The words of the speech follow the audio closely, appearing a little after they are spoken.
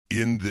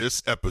in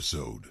this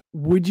episode.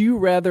 Would you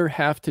rather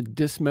have to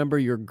dismember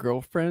your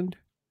girlfriend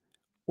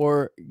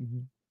or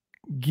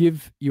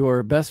give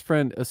your best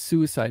friend a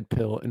suicide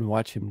pill and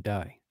watch him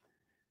die?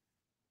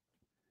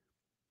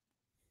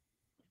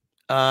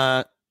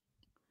 Oh,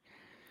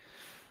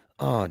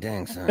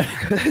 dang, son.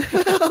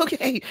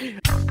 Okay.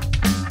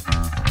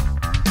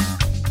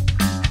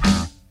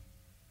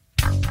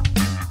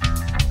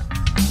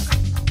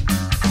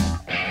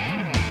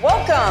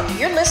 Welcome.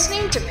 You're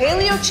listening to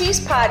Paleo Cheese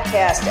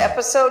Podcast,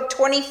 episode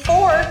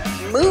 24,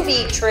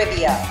 Movie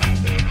Trivia.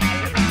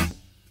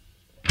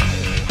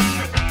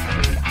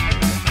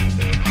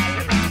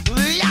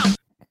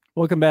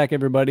 Welcome back,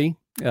 everybody.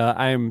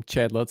 I am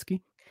Chad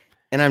Lutsky.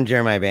 And I'm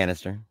Jeremiah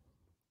Bannister.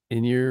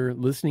 And you're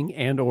listening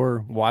and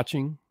or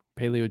watching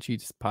Paleo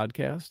Cheese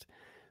Podcast.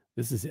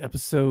 This is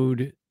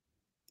episode,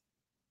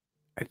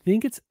 I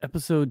think it's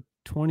episode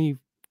 20.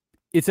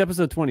 It's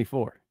episode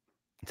 24.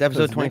 It's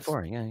episode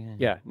 24.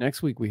 Yeah.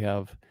 Next week we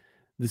have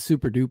the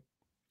super dupe,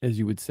 as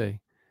you would say,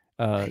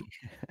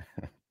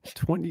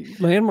 20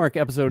 landmark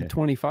episode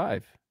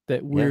 25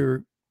 that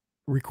we're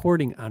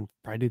recording on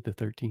Friday the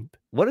 13th.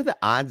 What are the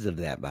odds of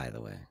that, by the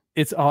way?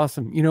 It's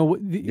awesome. You know,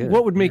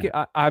 what would make it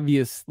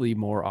obviously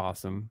more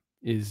awesome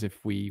is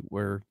if we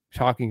were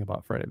talking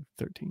about Friday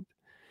the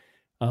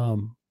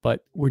 13th.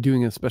 But we're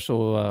doing a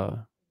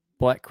special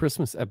Black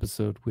Christmas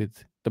episode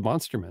with the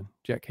Monster Men,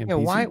 Jack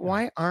Campisi. Yeah,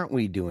 why aren't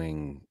we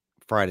doing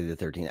Friday the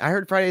 13th? I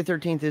heard Friday the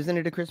 13th, isn't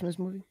it a Christmas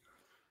movie?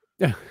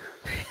 No,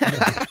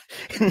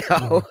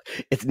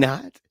 it's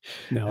not.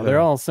 No, they're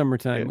all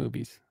summertime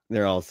movies.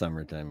 They're all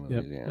summertime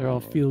movies. Yep, yeah. They're all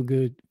feel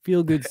good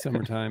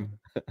summertime.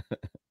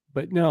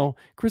 But no,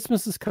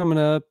 Christmas is coming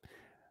up.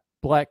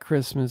 Black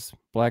Christmas,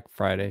 Black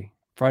Friday,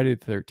 Friday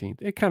the 13th.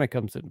 It kind of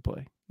comes into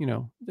play. You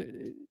know,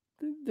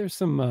 there's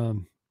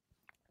some,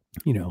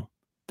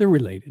 they're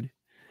related.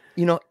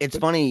 You know, it's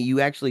funny.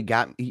 You actually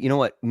you know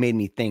what made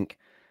me think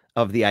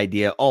of the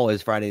idea,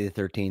 is Friday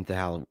the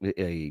 13th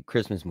a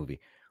Christmas movie,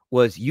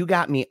 was you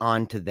got me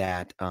onto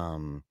that.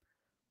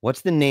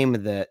 What's the name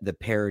of the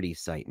parody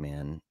site,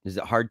 man? Is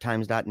it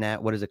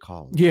hardtimes.net? What is it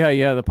called?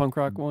 Yeah, the punk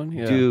rock one.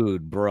 Yeah.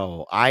 Dude,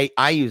 bro, I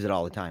use it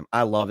all the time.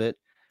 I love it.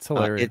 It's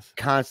hilarious. It's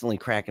constantly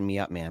cracking me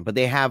up, man. But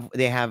they have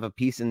a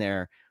piece in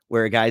there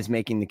where a guy's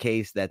making the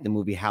case that the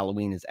movie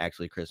Halloween is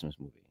actually a Christmas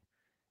movie.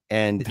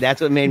 And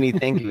that's what made me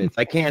think of it.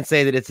 So I can't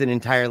say that it's an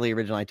entirely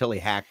original. I totally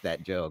hacked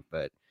that joke,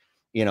 but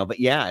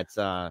it's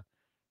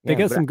they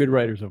got some good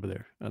writers over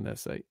there on that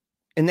site.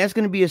 And that's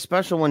going to be a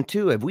special one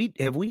too. Have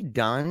we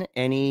done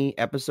any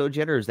episodes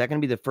yet, or is that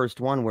going to be the first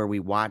one where we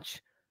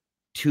watch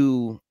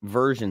two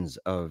versions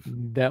of?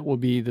 That will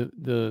be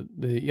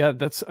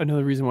that's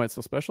another reason why it's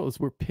so special is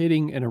we're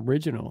pitting an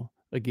original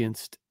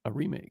against a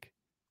remake.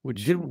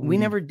 Which we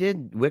never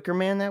did Wicker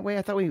Man that way.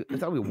 I thought we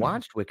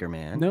watched Wicker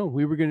Man. No,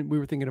 we were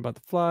thinking about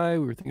The Fly.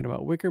 We were thinking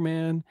about Wicker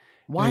Man.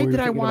 Why did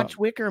I watch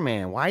Wicker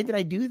Man? Why did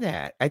I do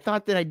that? I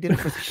thought that I did it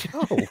for the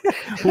show.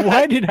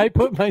 Why did I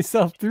put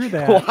myself through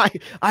that? Why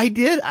I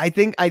did. I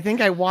think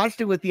I watched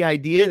it with the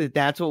idea that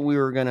that's what we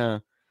were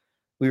gonna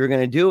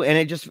do, and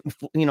it just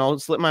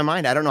slipped my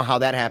mind. I don't know how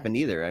that happened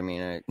either. I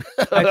mean,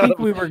 I think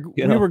we were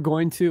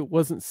going to. It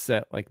wasn't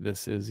set like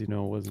this is. It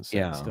wasn't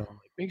set in stone.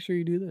 Like, make sure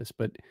you do this,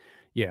 but.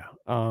 Yeah.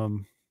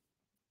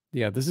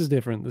 This is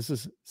different. This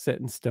is set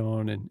in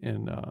stone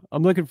and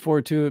I'm looking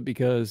forward to it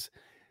because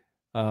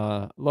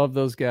love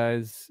those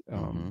guys.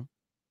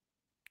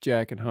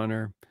 Jack and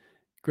Hunter,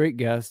 great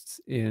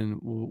guests, and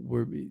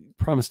we're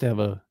promised to have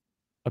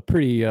a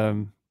pretty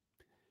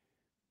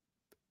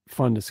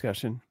fun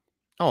discussion.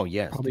 Oh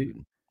yes.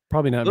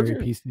 Probably not very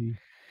PC.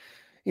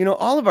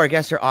 All of our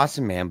guests are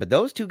awesome, man, but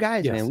those two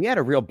guys, man, we had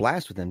a real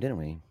blast with them, didn't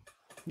we?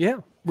 Yeah,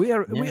 we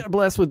had a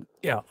blast with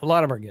a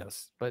lot of our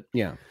guests, but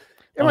there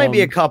might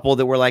be a couple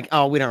that were like,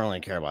 oh, we don't really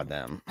care about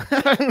them.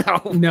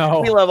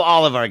 No, we love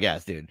all of our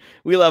guests, dude.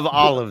 We love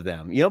all of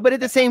them, but at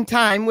the same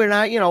time, we're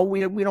not,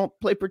 we don't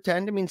play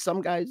pretend. I mean, some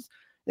guys,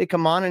 they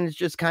come on and it's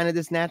just kind of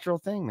this natural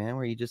thing, man,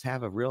 where you just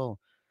have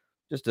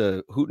just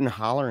a hoot and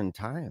hollering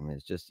time.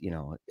 It's just,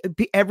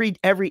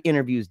 every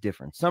interview is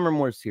different. Some are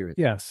more serious.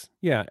 Yes.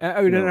 Yeah.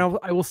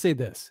 I will say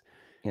this.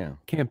 Yeah.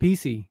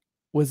 Campisi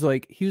was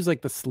the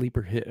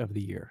sleeper hit of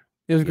the year.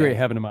 It was great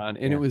having him on,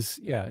 and it was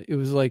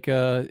like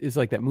it's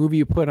like that movie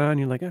you put on.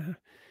 You're like, I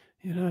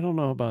don't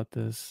know about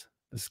this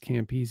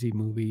Campisi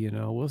movie.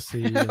 We'll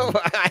see.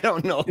 I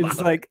don't know.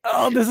 It's like,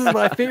 this is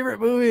my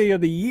favorite movie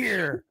of the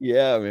year.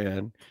 Yeah,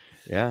 man.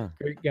 Yeah,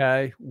 great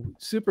guy,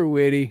 super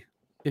witty.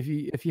 If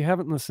you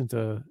haven't listened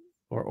to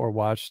or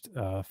watched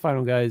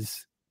Final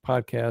Guys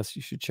podcast,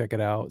 you should check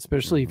it out.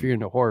 Especially if you're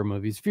into horror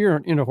movies. If you're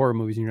into horror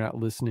movies and you're not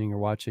listening or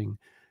watching,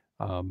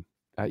 I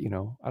don't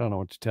know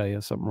what to tell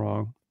you. Something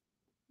wrong.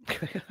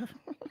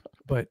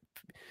 But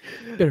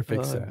better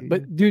fix that.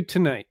 But dude,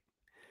 tonight.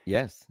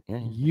 Yes. Yeah.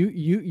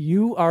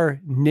 You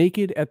are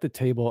naked at the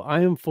table.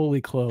 I am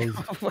fully clothed.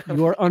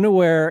 You are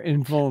unaware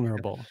and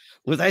vulnerable.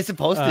 Was I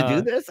supposed to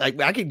do this? I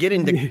could get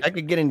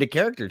into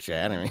character,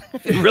 Chad. I mean,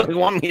 if you really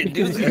want me to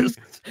do this,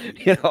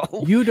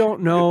 You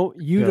don't know.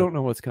 You don't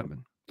know what's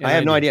coming. I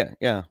have no idea.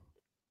 Yeah.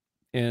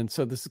 And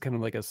so this is kind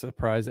of like a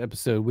surprise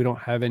episode. We don't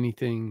have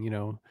anything,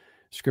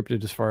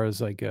 scripted as far as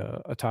like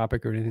a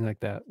topic or anything like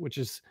that, which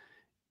is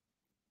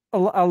a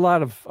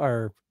lot of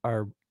our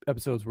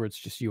episodes where it's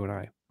just you and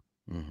I.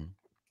 Mm-hmm.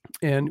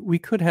 And we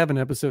could have an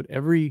episode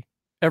every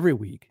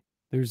week.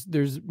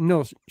 There's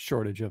no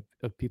shortage of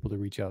people to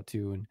reach out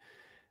to,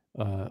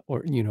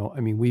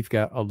 and we've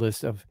got a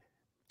list of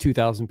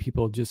 2,000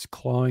 people just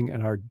clawing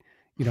at our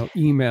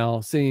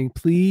email saying,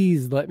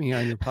 please let me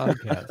on your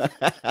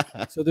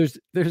podcast. So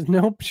there's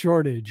no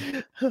shortage,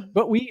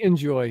 but we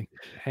enjoy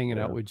hanging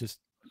out with just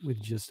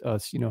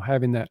us,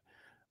 having that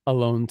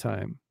alone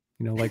time,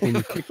 like when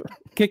you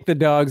kick the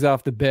dogs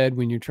off the bed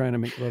when you're trying to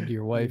make love to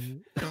your wife.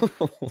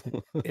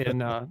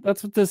 And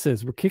that's what this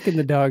is. We're kicking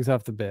the dogs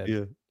off the bed.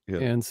 Yeah.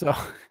 And so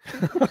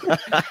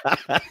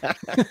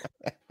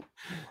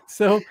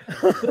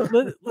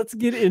let's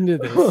get into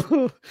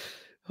this.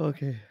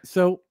 Okay.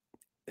 So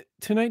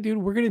tonight, dude,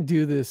 we're gonna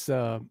do this.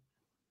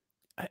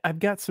 I've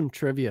got some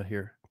trivia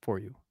here for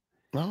you.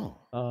 Oh.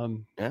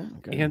 Yeah.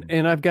 Okay.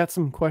 And I've got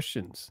some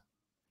questions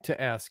to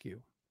ask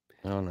you.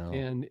 Oh no.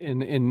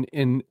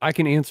 And I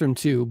can answer them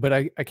too, but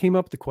I came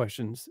up with the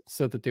questions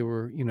so that they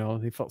were,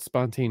 they felt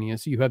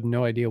spontaneous. You have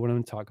no idea what I'm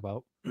going to talk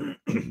about.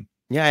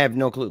 Yeah, I have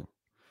no clue.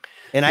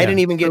 And I didn't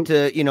even get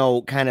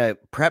to, kind of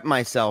prep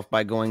myself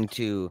by going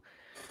to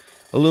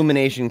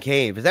Illumination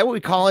Cave. Is that what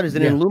we call it? Is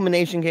it an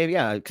Illumination Cave?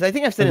 Yeah, because I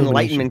think I've said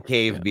Enlightenment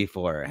Cave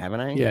before,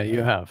 haven't I? Yeah,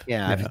 you have.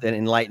 Yeah, I've said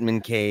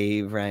Enlightenment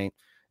Cave, right?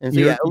 And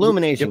so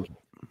Illumination.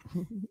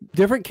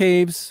 Different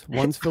caves.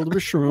 One's filled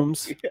with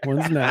shrooms.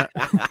 One's not.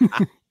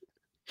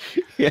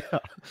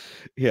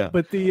 Yeah.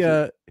 But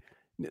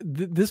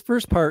this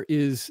first part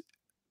is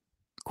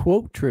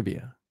quote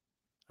trivia.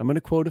 I'm going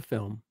to quote a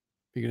film.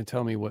 You're going to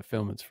tell me what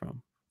film it's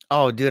from.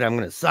 Oh, dude, I'm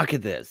going to suck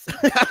at this.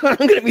 I'm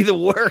going to be the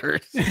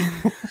worst.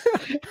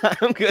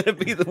 I'm going to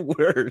be the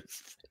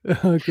worst.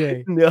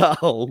 Okay.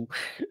 No.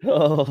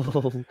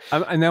 Oh.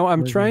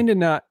 I'm trying to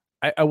not,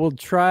 I will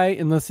try,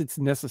 unless it's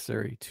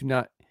necessary, to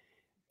not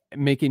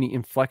make any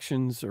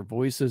inflections or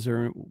voices,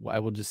 or I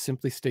will just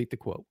simply state the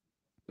quote,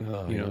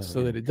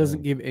 so that it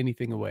doesn't give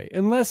anything away.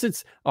 Unless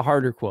it's a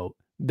harder quote,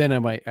 then I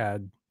might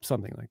add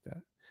something like that.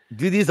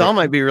 Dude, these all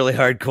might be really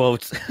hard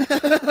quotes.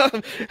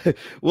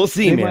 We'll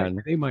see,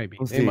 man. They might be.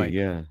 We'll they see. might.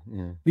 Yeah.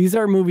 These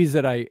are movies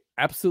that I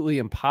absolutely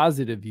am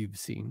positive you've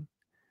seen.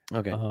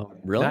 Okay.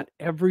 Really? Not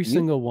every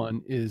single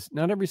one is,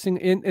 not every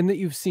single, and that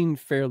you've seen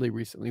fairly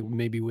recently,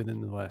 maybe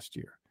within the last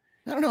year.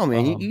 I don't know,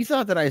 man. You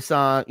thought that I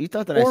saw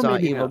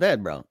Evil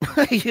Dead, bro.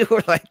 You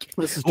were like,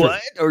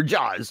 what? Or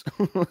Jaws.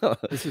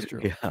 This is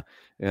true. Yeah.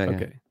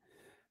 Okay.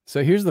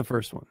 So here's the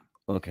first one.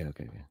 Okay.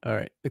 All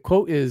right. The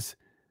quote is,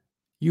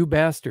 "You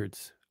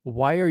bastards,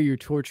 why are you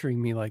torturing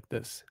me like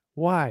this?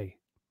 Why?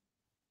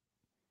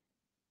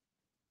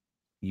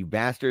 You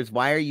bastards,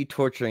 why are you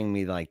torturing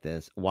me like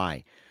this?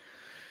 Why?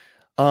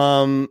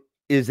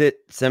 Is it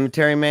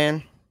Cemetery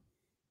Man?"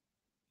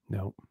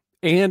 No.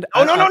 And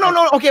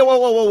no. Okay,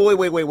 whoa,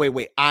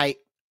 wait. I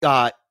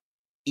got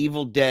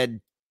Evil Dead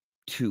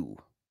 2.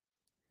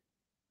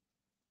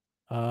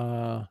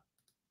 Does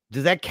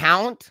that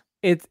count?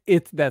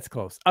 That's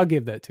close. I'll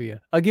give that to you.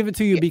 I'll give it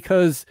to you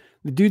because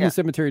the dude in the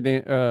Cemetery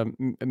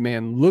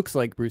Man looks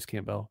like Bruce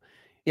Campbell.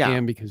 Yeah,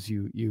 and because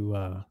you.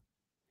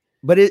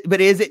 But is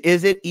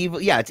it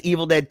evil? Yeah, it's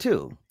Evil Dead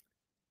 2.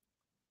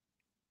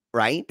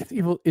 Right? It's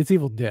evil. It's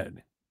Evil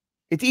Dead.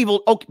 It's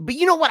evil. Okay, but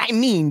you know what I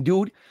mean,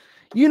 dude.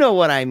 You know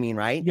what I mean,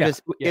 right? Yeah.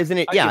 Isn't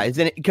it? Yeah,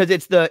 isn't it? Because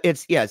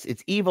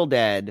it's Evil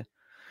Dead.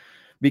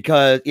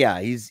 Because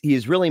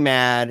he's really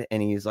mad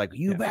and he's like,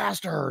 you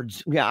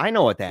bastards. Yeah, I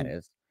know what that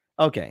is.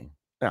 Okay.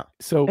 Yeah.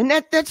 So and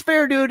that's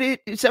fair, dude.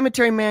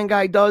 Cemetery Man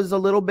guy does a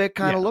little bit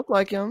kind of look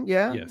like him.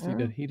 Yeah. Yes,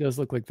 he does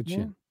look like the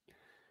chin.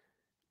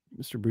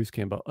 Mr. Bruce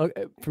Campbell.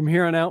 Okay, from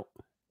here on out,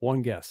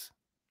 one guess.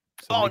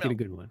 So make it a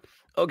good one.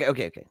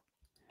 Okay.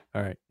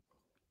 All right.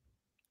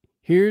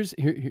 Here's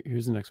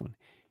the next one.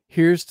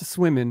 Here's to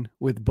swimming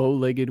with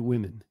bow-legged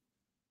women.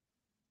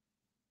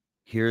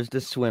 Here's to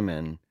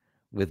swimming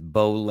with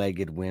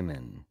bow-legged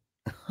women.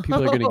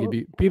 People are gonna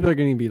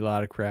give you a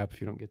lot of crap if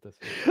you don't get this.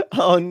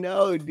 Oh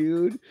no,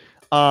 dude.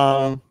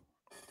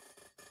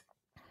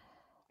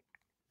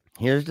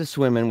 Here's to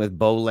swimming with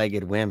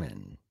bow-legged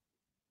women.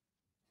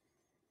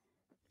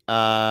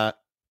 And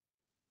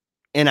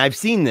I've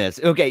seen this.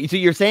 Okay, so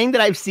you're saying that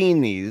I've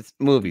seen these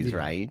movies,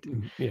 right?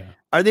 Yeah.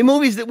 Are they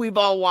movies that we've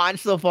all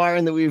watched so far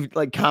and that we've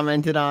like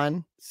commented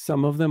on?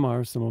 Some of them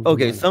are, some of them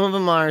okay, some of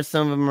them are,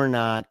 some of them are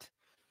not.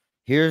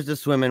 Here's to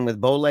swimming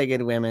with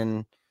bow-legged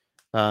women.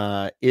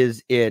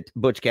 Is it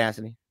Butch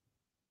Cassidy?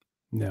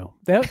 No.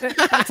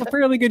 That's a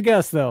fairly good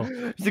guess, though.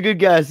 It's a good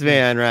guess,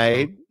 man,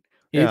 right?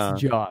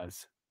 It's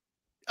Jaws.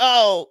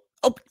 Oh,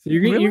 so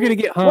you're gonna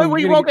get hung.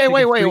 Wait. I'm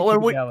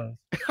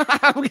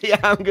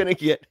gonna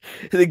get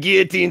the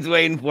guillotine's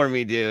waiting for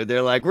me, dude.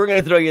 They're like, we're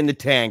gonna throw you in the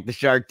tank, the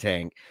shark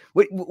tank.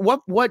 Wait,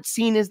 what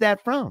scene is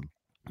that from?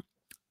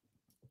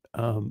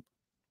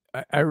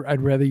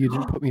 I'd rather you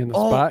just put me on the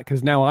spot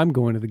because now I'm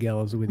going to the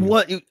gallows with you.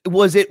 What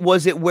was it?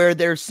 Was it where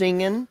they're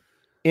singing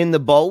in the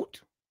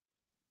boat?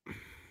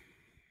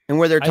 And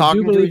where they're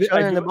talking to each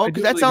other in the boat,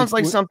 because that sounds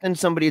like something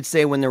somebody would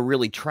say when they're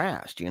really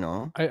trashed, you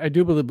know. I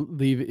do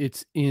believe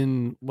it's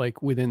in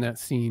like within that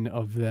scene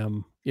of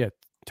them,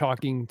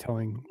 talking,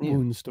 telling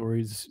moon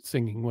stories,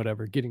 singing,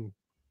 whatever, getting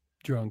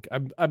drunk.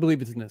 I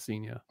believe it's in that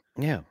scene.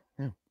 Yeah.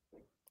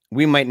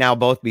 We might now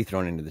both be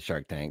thrown into the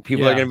Shark Tank.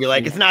 People are going to be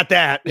like, it's not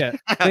that. Yeah.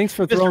 Thanks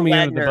for throwing me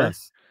under the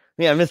bus.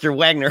 Yeah, Mr.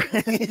 Wagner.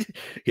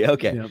 Yeah.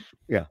 Okay. Yep.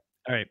 Yeah.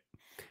 All right.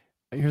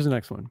 Here's the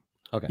next one.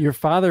 Okay. Your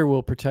father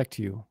will protect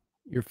you.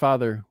 Your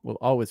father will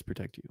always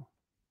protect you.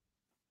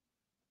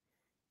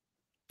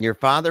 Your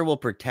father will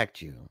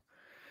protect you.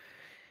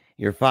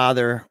 Your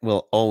father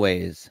will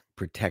always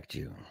protect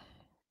you.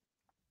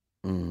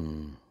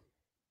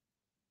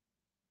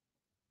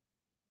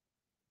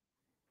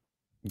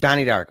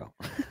 Donnie Darko.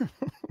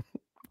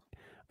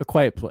 A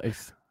Quiet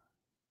Place.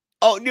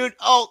 Oh, dude.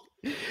 Oh,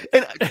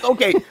 and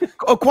okay.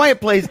 A Quiet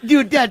Place,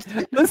 dude. That's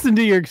listen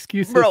to your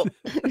excuses,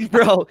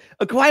 bro.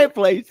 A Quiet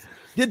Place.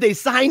 Did they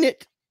sign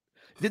it?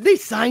 Did they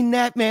sign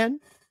that, man?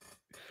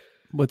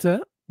 What's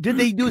that? Did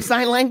they do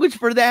sign language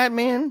for that,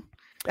 man?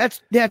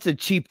 That's a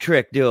cheap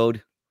trick,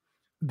 dude.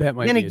 That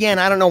might. Then again,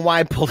 I don't know why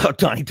I pulled out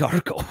Donnie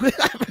Darko.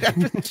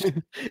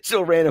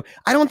 So random.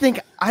 I don't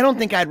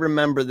think I'd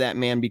remember that,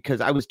 man, because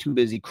I was too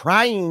busy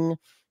crying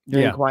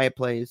during Quiet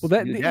Place. Well,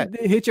 that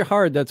hit you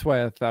hard. That's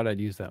why I thought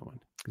I'd use that one.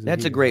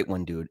 That's a great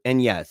one, dude.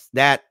 And yes,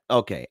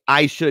 okay.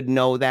 I should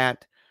know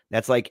that.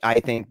 That's like, I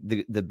think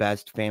the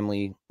best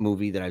family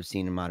movie that I've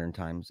seen in modern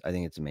times. I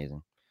think it's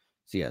amazing.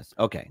 So yes.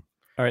 Okay.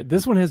 All right.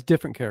 This one has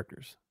different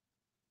characters.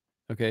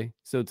 Okay.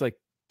 So it's like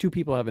two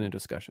people having a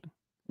discussion.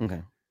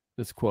 Okay.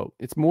 This quote.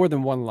 It's more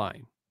than one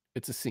line.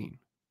 It's a scene.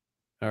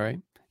 All right.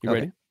 You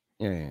ready?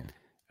 Yeah.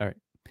 All right.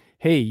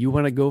 Hey, you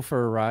want to go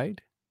for a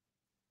ride?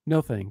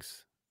 No,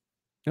 thanks.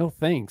 No,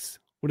 thanks.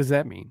 What does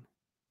that mean?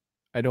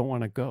 I don't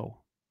want to go.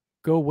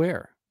 Go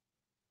where?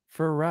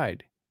 For a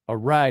ride. A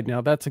ride.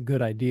 Now that's a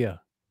good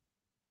idea.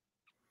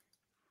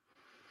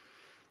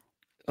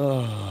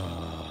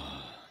 Oh.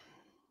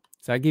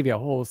 So I gave you a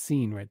whole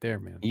scene right there,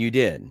 man. You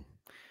did.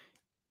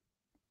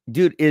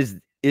 Dude, is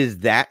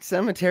that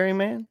Cemetery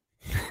Man?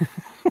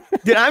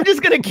 Dude, I'm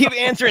just going to keep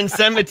answering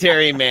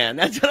Cemetery Man.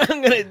 That's what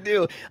I'm going to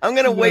do. I'm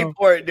going to wait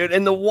for it, dude.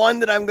 And the one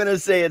that I'm going to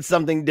say it's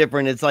something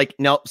different, it's like,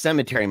 nope,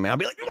 Cemetery Man. I'll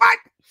be like, what?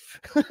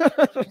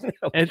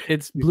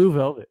 It's Blue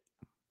Velvet.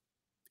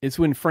 It's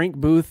when Frank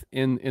Booth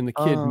and the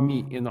kid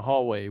meet in the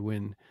hallway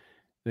when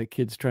the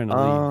kid's trying to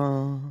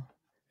leave.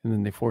 And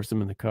then they force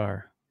him in the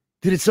car.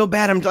 Dude, it's so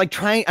bad. I'm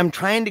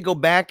trying to go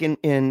back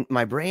in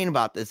my brain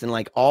about this and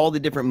like all the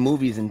different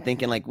movies and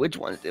thinking like, which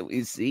ones did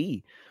we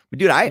see? But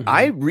dude,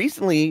 I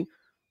recently,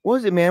 what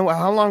was it, man?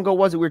 How long ago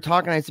was it? We were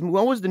talking. I said,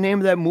 what was the name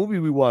of that movie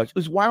we watched? It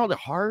was Wild at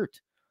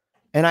Heart.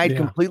 And I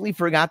completely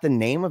forgot the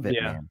name of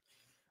it, man.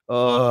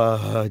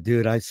 Oh,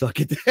 dude, I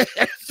suck at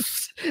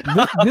this.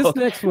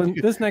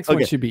 This next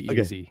one should be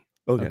easy.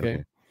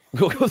 Okay.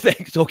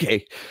 Thanks.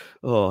 Okay.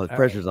 Oh, the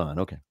pressure's on.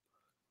 Okay.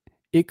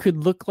 It could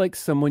look like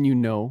someone you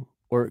know,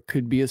 or it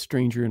could be a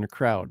stranger in a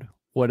crowd.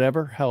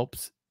 Whatever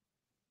helps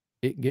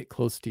it get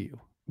close to you.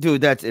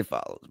 Dude, that's It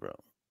Follows, bro.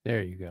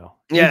 There you go.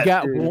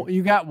 Yeah,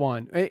 you got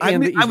one. I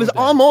was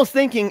almost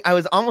going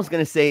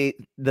to say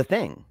The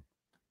Thing.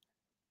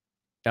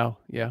 Oh,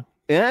 yeah.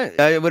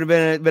 Yeah, it would have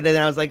been, but then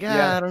I was like,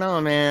 I don't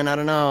know, man. I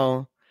don't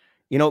know.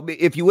 You know,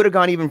 if you would have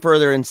gone even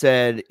further and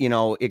said, you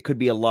know, it could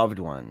be a loved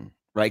one,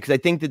 right? Because I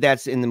think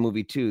that's in the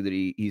movie too, that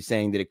he's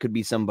saying that it could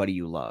be somebody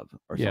you love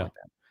or something like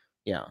that.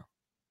 Yeah.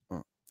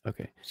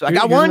 Okay. So I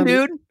got one,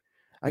 dude.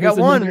 I got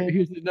one.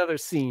 Here's another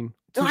scene.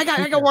 No, I got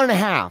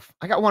 1.5.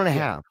 I got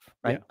 1.5.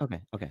 Right. Yeah.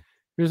 Okay.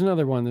 Here's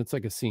another one that's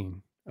like a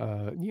scene.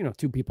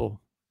 Two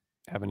people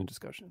having a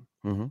discussion.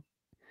 Mm-hmm.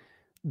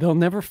 They'll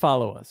never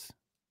follow us.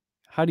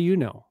 How do you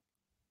know?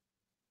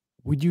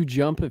 Would you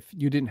jump if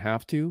you didn't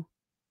have to?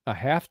 I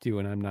have to,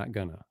 and I'm not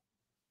gonna.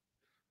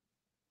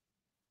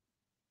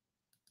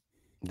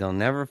 They'll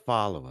never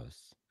follow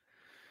us.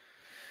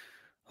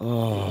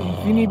 Oh.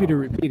 If you need me to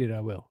repeat it, I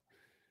will.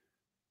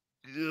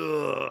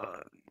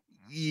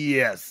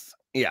 Yes.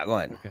 Yeah, go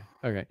ahead.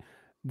 Okay.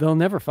 They'll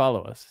never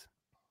follow us.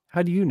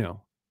 How do you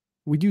know?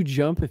 Would you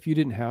jump if you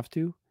didn't have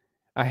to?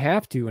 I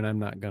have to, and I'm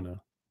not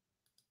gonna.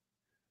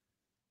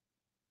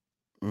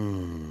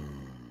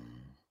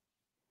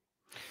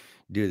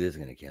 Dude, this is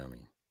gonna kill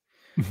me.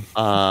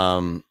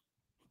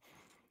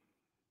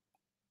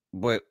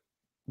 But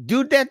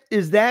dude,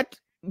 that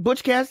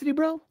Butch Cassidy,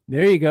 bro?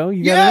 There you go.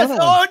 You got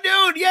oh,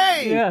 dude,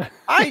 yay! Yeah,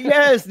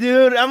 yes,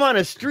 dude. I'm on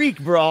a streak,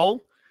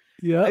 bro.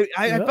 Yeah,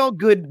 I felt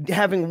good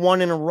having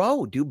one in a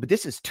row, dude. But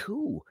this is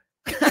two.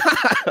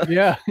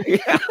 Yeah.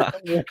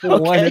 Okay.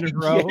 One in a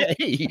row.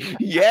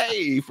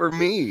 Yay for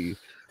me.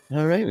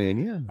 All right,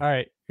 man. Yeah. All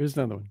right. Here's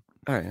another one.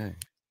 All right.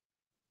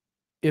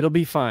 It'll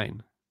be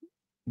fine.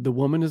 The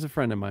woman is a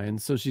friend of mine,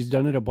 so she's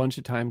done it a bunch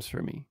of times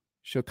for me.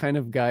 She'll kind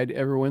of guide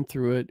everyone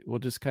through it. We'll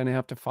just kind of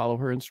have to follow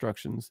her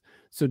instructions.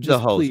 So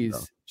just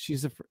please,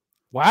 she's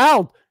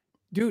wow.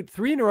 Dude,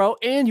 3 in a row,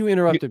 and you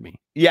interrupted me.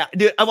 Yeah,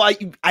 dude. I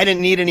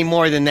didn't need any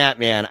more than that,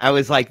 man. I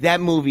was like, that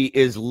movie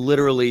is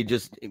literally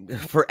just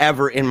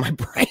forever in my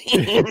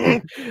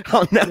brain.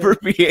 I'll never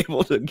be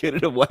able to get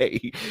it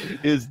away.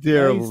 It's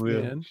terrible,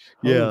 nice, man.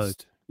 Yeah.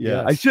 Host.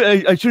 Yeah. Yes.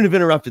 I shouldn't have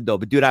interrupted though,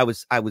 but dude, I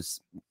was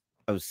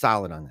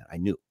solid on that. I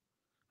knew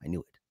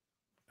it.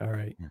 All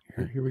right.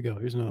 Here we go.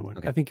 Here's another one.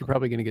 Okay. I think you're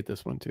probably gonna get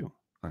this one too.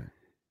 All right.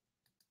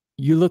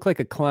 You look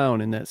like a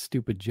clown in that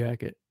stupid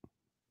jacket.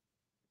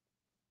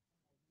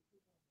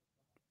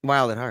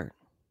 Wild at Heart.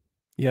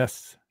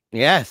 Yes.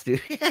 Yes,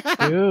 dude.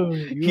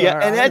 Dude, yeah,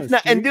 and that's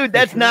not, and dude,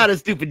 that's not a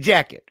stupid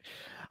jacket.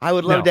 I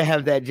would love to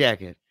have that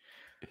jacket.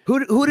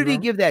 Who did he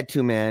give that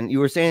to, man? You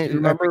were saying, do you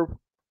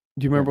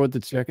remember what the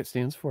jacket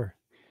stands for?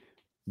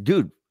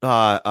 Dude,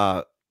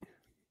 isn't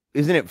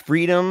it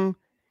freedom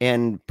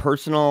and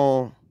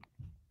personal?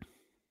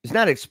 It's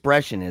not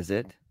expression, is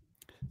it?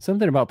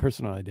 Something about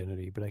personal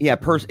identity, but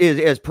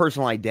is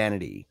personal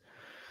identity.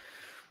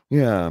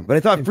 Yeah, but I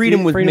thought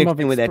freedom was mixed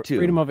in with that too.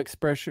 Freedom of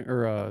expression,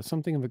 or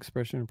something of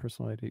expression and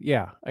personal identity.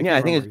 Yeah,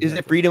 I think is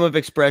it freedom of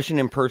expression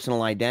and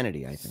personal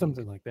identity? I think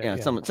something like that. Yeah,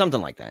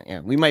 something like that. Yeah,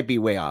 we might be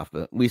way off,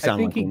 but we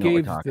sound like we know what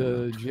we're talking about.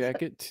 I think he gave the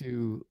jacket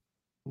to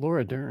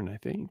Laura Dern. I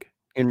think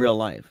in real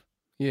life.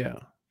 Yeah,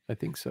 I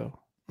think so.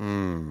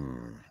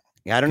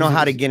 Yeah, I don't know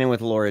how to get in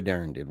with Laura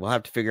Dern, dude. We'll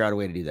have to figure out a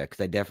way to do that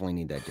because I definitely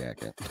need that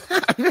jacket.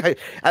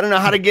 I don't know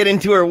how to get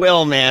into her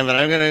will, man, but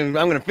I'm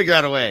gonna figure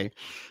out a way.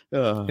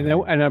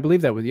 And I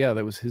believe that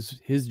was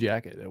his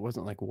jacket. It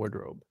wasn't like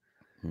wardrobe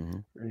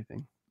or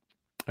anything.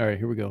 All right,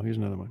 here we go. Here's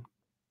another one.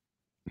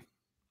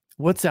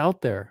 What's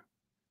out there?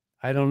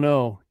 I don't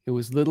know. It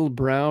was little,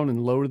 brown,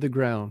 and low to the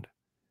ground.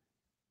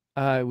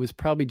 It was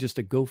probably just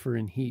a gopher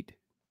in heat.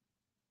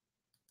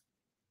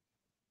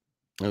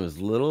 It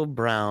was little,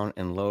 brown,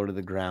 and low to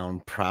the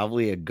ground.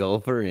 Probably a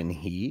gopher in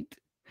heat.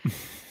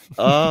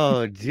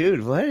 Oh,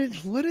 dude,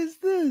 what is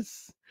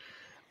this?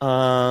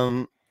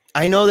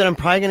 I know that I'm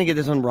probably gonna get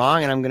this one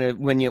wrong, and I'm gonna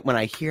when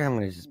I hear, I'm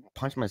gonna just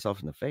punch myself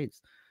in the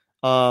face.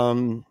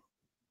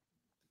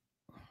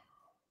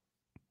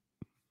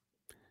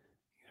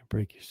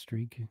 Break your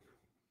streak.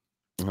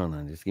 Hold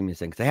on, just give me a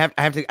second.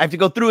 I have to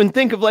go through and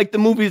think of like the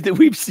movies that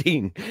we've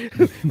seen,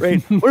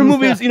 right? Or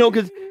movies,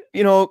 because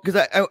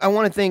I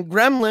want to think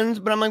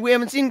Gremlins, but I'm like, we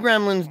haven't seen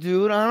Gremlins,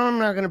 dude. I'm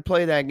not gonna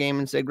play that game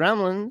and say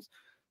Gremlins,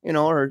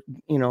 or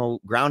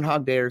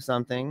Groundhog Day or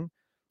something.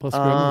 Plus,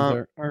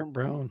 Gremlins aren't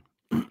brown.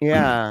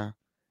 Yeah,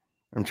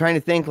 I'm trying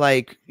to think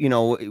like,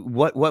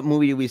 what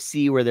movie do we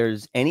see where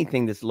there's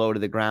anything that's low to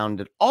the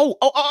ground?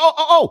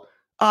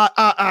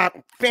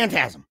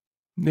 Phantasm.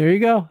 There you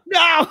go.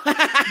 No.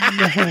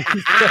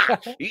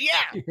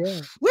 Yeah.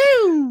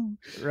 Woo.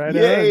 Right.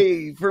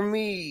 Yay on. For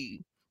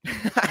me.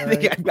 I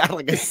think I've got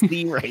like a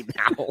C right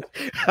now.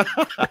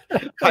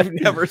 I've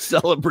never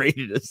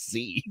celebrated a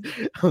C.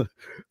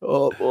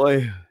 Oh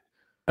boy.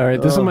 All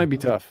right. This one might be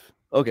tough.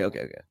 Okay. All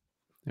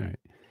right.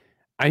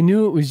 I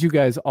knew it was you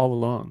guys all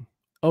along.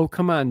 Oh,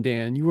 come on,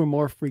 Dan. You were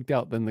more freaked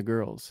out than the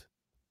girls.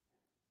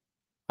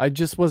 I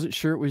just wasn't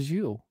sure it was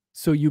you.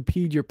 So you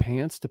peed your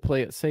pants to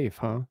play it safe,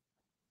 huh?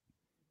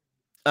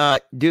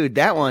 Dude,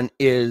 that one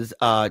is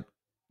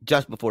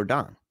Just Before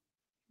Dawn.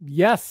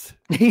 Yes.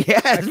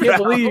 Yes. I can't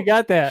believe you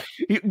got that.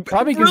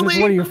 Probably because it's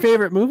one of your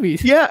favorite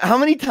movies. Yeah. How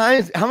many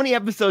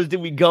episodes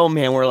did we go,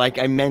 man, where like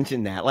I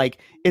mentioned that? Like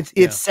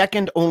it's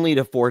second only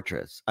to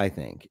Fortress, I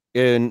think,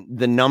 in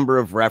the number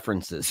of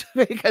references.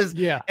 Because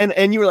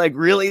and you were like,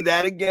 really,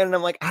 that again? And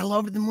I'm like, I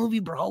loved the movie,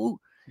 bro.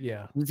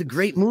 Yeah. It's a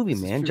great movie,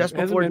 man. Just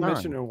Before Dawn. It hasn't been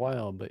mentioned in a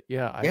while, but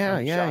I'm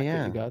shocked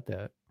that you got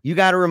that. You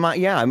got to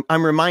remind. Yeah,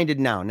 I'm reminded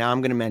now. Now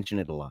I'm going to mention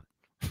it a lot.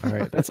 All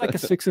right, that's like a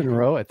 6 in a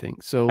row, I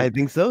think. So I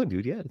think so,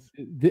 dude. Yes,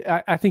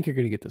 I think you're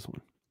going to get this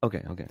one.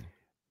 Okay.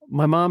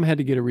 My mom had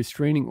to get a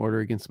restraining order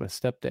against my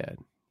stepdad.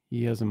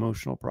 He has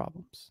emotional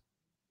problems.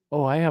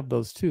 Oh, I have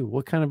those too.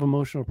 What kind of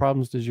emotional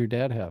problems does your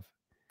dad have?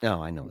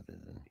 Oh, I know what this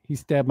is. He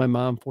stabbed my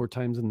mom 4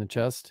 times in the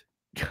chest.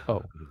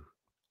 Oh,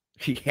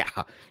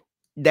 yeah,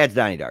 that's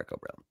Donnie Darko,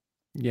 bro.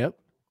 Yep.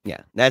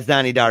 Yeah, that's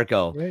Donnie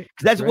Darko. Right.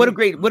 That's what a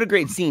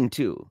great scene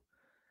too.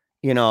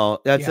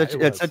 That's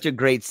such a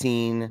great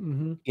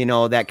scene.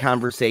 Mm-hmm. That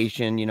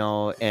conversation.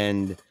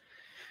 And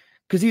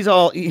because he's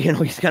all,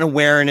 he's kind of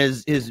wearing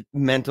his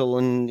mental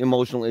and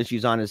emotional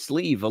issues on his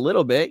sleeve a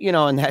little bit,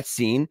 in that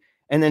scene.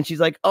 And then she's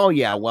like, "Oh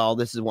yeah, well,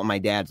 this is what my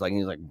dad's like." And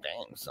he's like,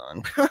 "Dang,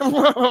 son."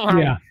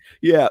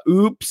 Yeah.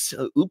 Oops,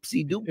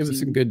 oopsie doopsie. It was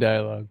some good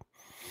dialogue.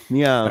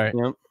 Yeah. Right.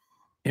 Yep.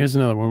 Here's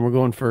another one. We're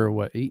going for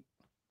what, 8?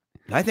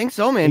 I think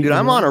so, man, dude.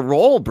 I'm on a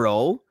roll,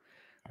 bro.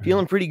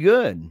 Feeling pretty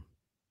good.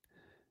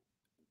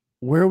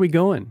 Where are we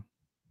going?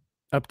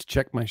 Up to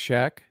check my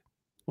shack?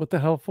 What the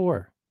hell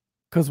for?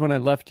 Because when I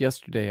left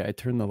yesterday, I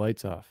turned the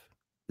lights off.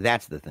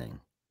 That's the thing.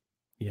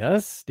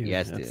 Yes, dude.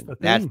 Yes, dude.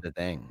 That's the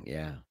thing.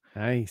 Yeah.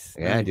 Nice.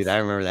 Yeah, nice. Dude. I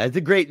remember that. It's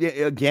a great,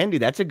 again,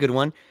 dude. That's a good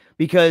one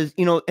because,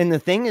 and the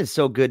thing is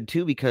so good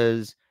too,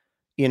 because,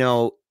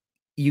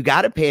 you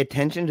got to pay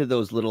attention to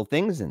those little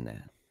things in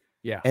that.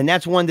 Yeah. And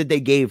that's one that they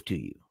gave to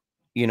you.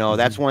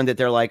 That's one that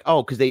they're like,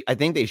 oh, because I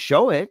think they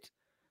show it.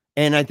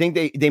 And I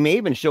think they may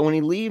even show when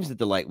he leaves that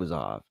the light was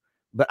off.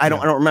 But I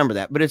don't remember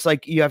that. But it's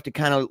like you have to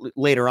kind of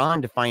later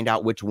on to find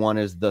out which one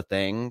is the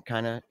thing,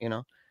 kind of, you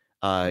know.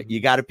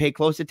 You got to pay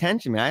close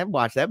attention, man. I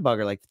watched that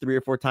bugger like 3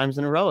 or 4 times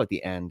in a row at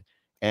the end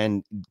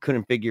and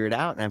couldn't figure it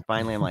out. And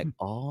finally I'm like,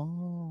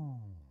 oh,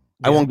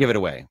 I won't give it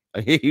away.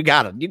 You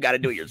gotta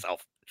do it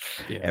yourself.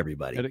 Yeah.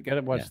 Everybody.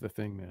 Gotta watch the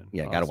thing, man.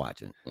 Yeah, awesome. Gotta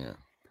watch it. Yeah.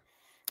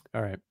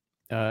 All right.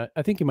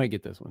 I think you might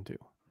get this one too.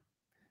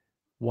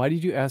 Why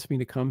did you ask me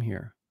to come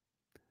here?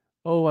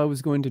 Oh, I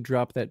was going to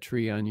drop that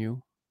tree on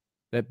you.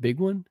 That big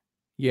one?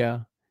 Yeah.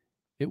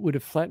 It would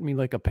have flattened me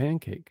like a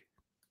pancake.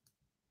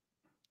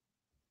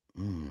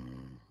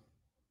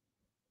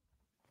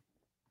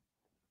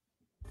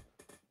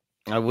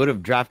 I would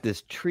have dropped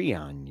this tree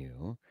on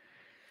you.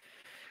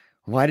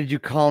 Why did you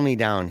call me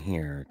down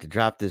here to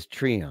drop this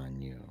tree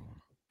on you?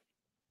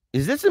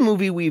 Is this a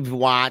movie we've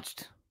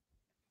watched?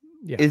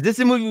 Yeah. Is this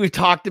a movie we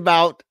talked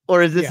about,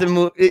 or is this a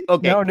movie?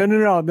 Okay.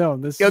 No.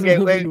 This is a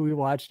movie we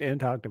watched and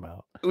talked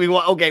about. We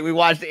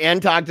watched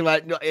and talked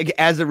about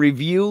as a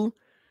review.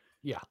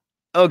 Yeah.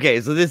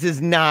 Okay, so this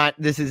is not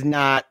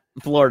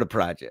Florida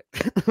Project.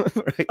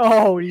 Right?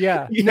 Oh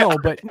yeah. No,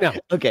 but no.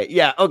 Okay,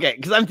 yeah, okay.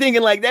 Because I'm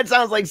thinking like that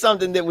sounds like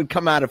something that would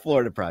come out of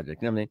Florida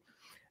Project. You know what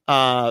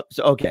I mean?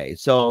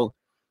 So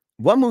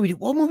what movie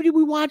did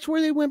we watch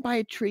where they went by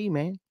a tree,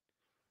 man?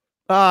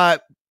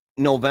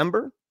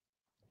 November.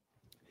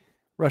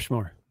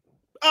 Rushmore.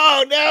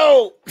 Oh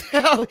no!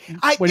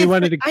 When he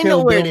wanted to kill I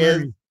know where Bill it is.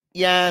 Murray.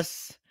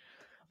 Yes,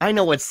 I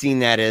know what scene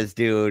that is,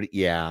 dude.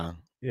 Yeah.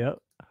 Yep.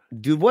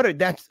 Dude,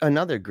 that's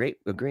another great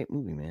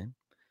movie, man.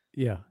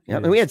 Yeah. Yeah.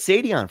 And we had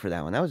Sadie on for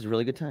that one. That was a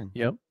really good time.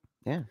 Yep.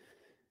 Yeah.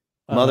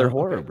 Mother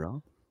horror,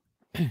 bro.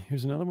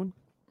 Here's another one.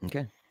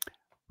 Okay.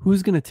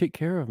 Who's gonna take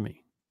care of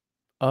me?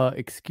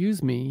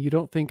 Excuse me, you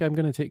don't think I'm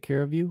gonna take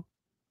care of you?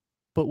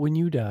 But when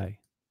you die.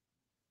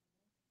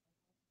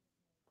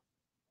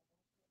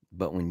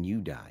 But when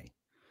you die.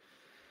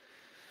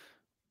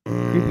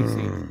 Creepy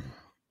scene.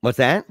 What's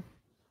that?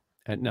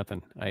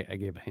 Nothing. I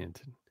gave a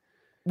hint.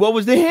 What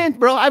was the hint,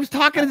 bro? I was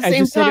talking at the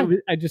same time.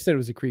 I just said it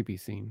was a creepy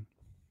scene.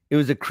 It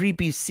was a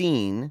creepy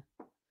scene.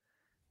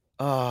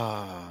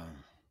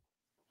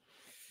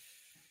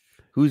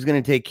 Who's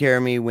gonna take care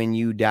of me when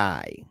you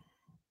die?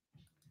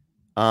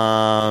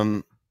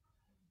 Boy,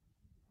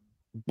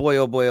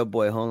 oh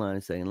boy. Hold on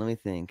a second. Let me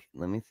think.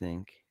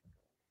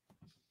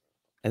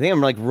 I think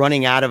I'm like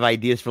running out of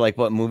ideas for like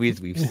what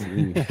movies we've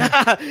seen.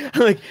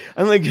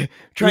 I'm like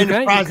trying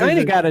to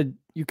process.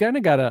 You kind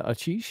of got a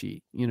cheat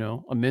sheet, you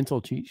know, a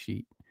mental cheat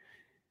sheet,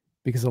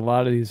 because a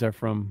lot of these are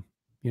from,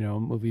 you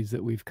know, movies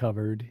that we've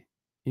covered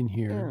in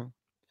here.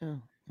 Yeah.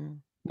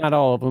 Not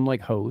all of them,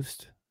 like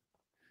Host.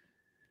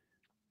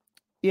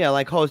 Yeah,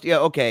 like Host. Yeah,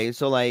 okay.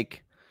 So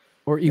like,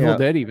 or Evil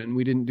Dead. Even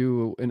we didn't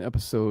do an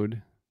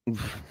episode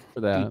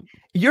for that.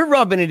 You're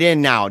rubbing it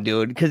in now,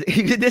 dude, because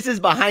this is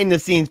behind the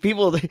scenes.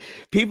 People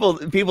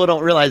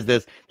don't realize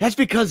this. That's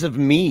because of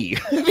me,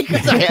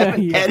 because I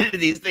haven't edited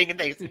these things.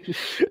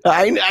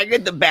 I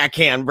get the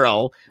backhand,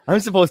 bro.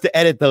 I'm supposed to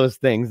edit those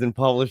things and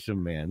publish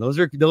them, man. Those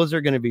are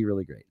going to be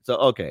really great. So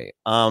okay,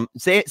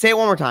 say it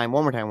one more time.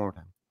 All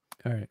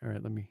right.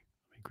 Let me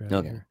grab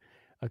it here.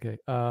 Okay.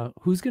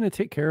 Who's going to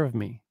take care of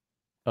me?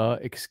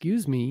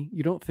 Excuse me,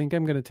 you don't think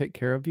I'm going to take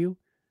care of you?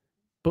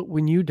 But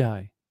when you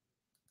die.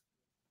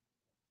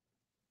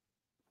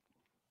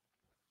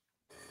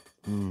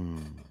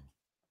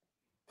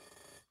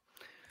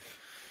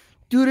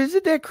 Dude, is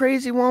it that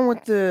crazy one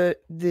with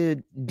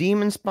the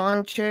demon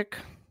spawn chick?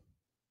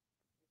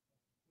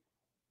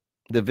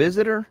 The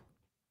Visitor?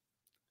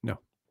 No.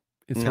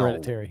 It's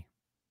Hereditary.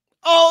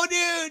 Oh,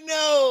 dude,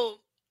 no.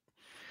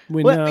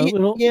 When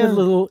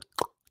little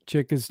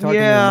chick is talking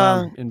to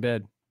her mom in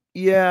bed.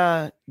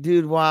 Yeah,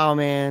 dude, wow,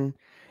 man.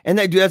 And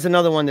that's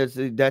another one it's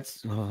a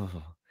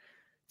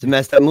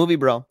messed up movie,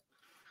 bro.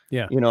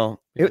 Yeah. You know,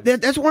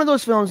 that's one of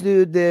those films,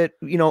 dude, that,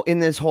 you know, in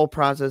this whole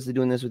process of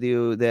doing this with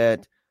you,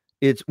 that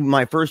it's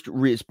my first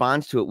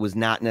response to it was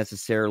not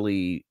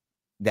necessarily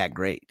that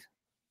great,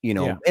 you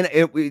know,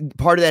 and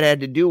part of that had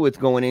to do with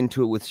going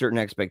into it with certain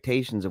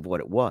expectations of what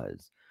it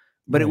was.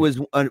 But it was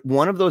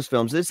one of those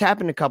films. This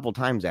happened a couple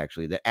times,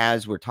 actually, that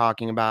as we're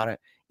talking about it,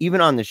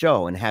 even on the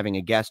show and having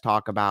a guest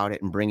talk about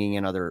it and bringing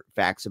in other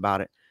facts about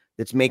it,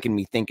 that's making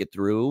me think it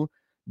through,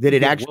 that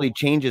it actually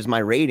changes my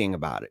rating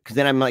about it. Because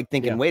then I'm like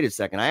thinking, wait a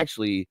second,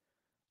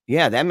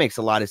 that makes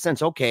a lot of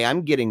sense. Okay,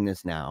 I'm getting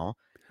this now.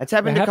 That's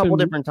happened a couple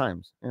different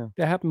times. Yeah,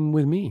 that happened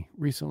with me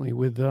recently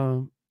with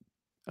the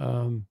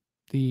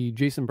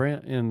Jason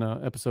Brandt in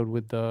episode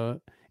with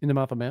In the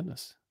Mouth of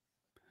Madness.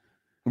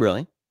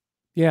 Really?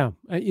 Yeah,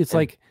 it's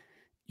like,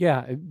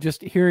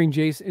 just hearing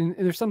Jason,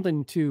 and there's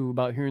something too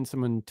about hearing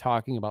someone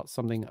talking about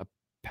something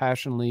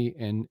passionately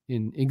and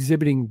in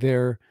exhibiting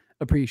their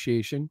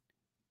appreciation,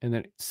 and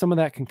then some of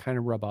that can kind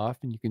of rub off,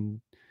 and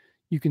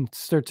you can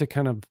start to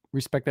kind of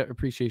respect that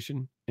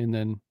appreciation, and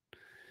then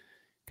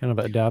kind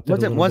of adopt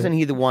it. Wasn't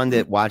he the one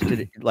that watched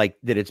it like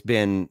that? It's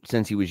been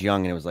since he was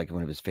young, and it was like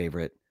one of his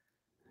favorite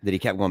that he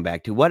kept going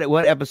back to.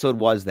 What episode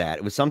was that?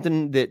 It was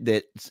something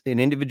that an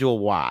individual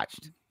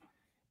watched,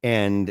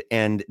 and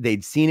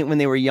they'd seen it when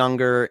they were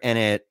younger, and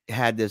it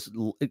had this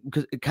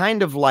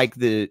kind of like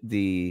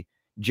the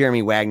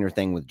Jeremy Wagner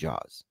thing with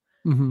Jaws.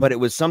 Mm-hmm. But it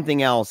was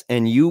something else,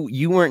 and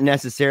you weren't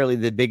necessarily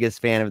the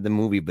biggest fan of the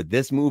movie, but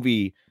this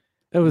movie,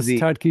 it was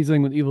Todd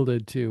Keisling with Evil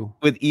Dead 2.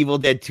 With Evil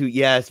Dead 2,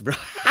 yes, bro.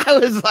 I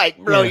was like,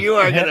 bro,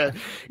 you're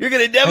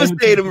gonna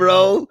devastate him,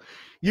 bro.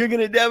 You're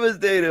gonna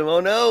devastate him. Oh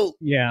no.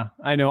 Yeah,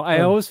 I know. I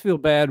always feel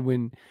bad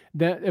when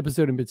that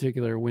episode in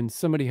particular, when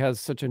somebody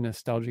has such a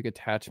nostalgic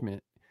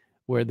attachment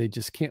where they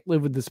just can't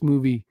live with this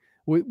movie.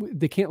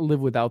 They can't live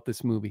without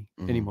this movie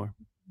anymore.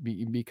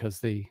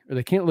 Because they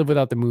can't live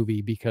without the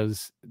movie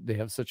because they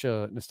have such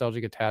a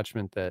nostalgic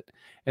attachment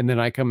and then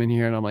I come in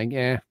here and I'm like,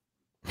 yeah.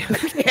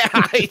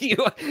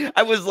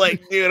 I was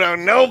like, dude, I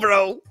don't know,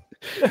 bro.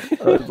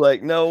 I was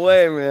like, no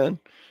way, man.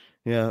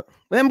 Yeah.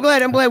 I'm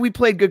glad we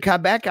played Good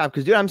Cop, Bad Cop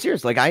because, dude, I'm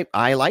serious. Like,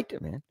 I liked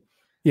it, man.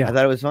 Yeah. I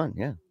thought it was fun.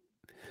 Yeah.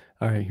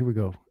 All right, here we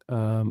go.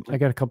 I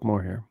got a couple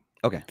more here.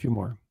 Okay. A few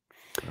more.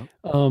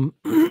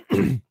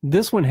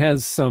 This one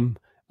has some,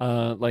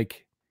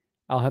 like,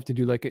 I'll have to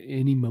do like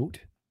an emote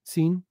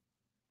scene.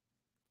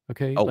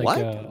 Okay. Oh, like, what?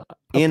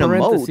 In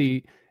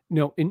emote?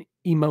 No, in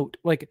emote,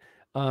 like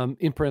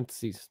in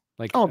parentheses.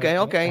 Like okay.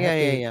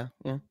 Yeah.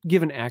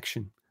 Give an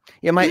action.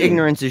 Yeah, my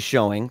ignorance is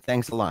showing.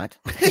 Thanks a lot.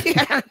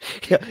 Yeah.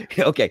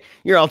 Okay.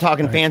 You're all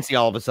talking fancy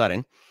all of a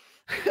sudden.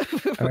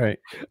 All right.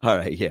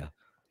 Yeah.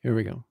 Here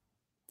we go.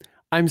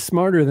 I'm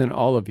smarter than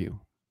all of you.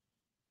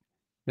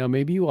 Now,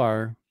 maybe you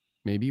are,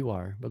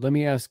 but let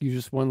me ask you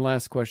just one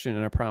last question,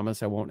 and I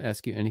promise I won't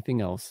ask you anything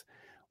else.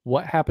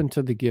 What happened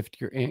to the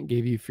gift your aunt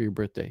gave you for your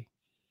birthday?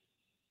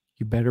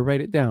 You better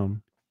write it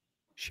down.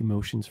 She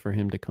motions for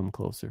him to come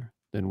closer,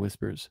 then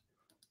whispers,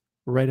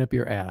 right up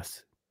your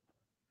ass.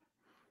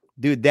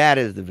 Dude, that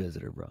is The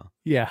Visitor, bro.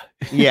 Yeah.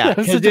 Yeah.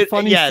 That's such a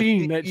funny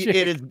scene. That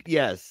it is,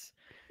 yes.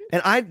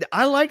 And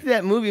I liked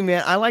that movie,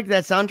 man. I liked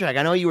that soundtrack.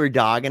 I know you were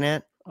dogging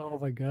it. Oh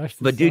my gosh.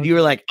 But dude, you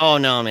were like, oh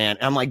no, man.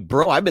 I'm like,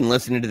 bro, I've been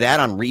listening to that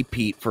on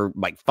repeat for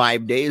like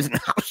 5 days now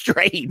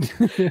straight.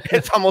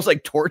 It's almost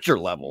like torture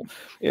level,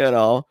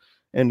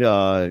 and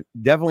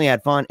definitely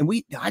had fun. And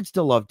I'd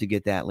still love to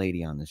get that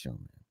lady on the show,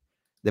 man,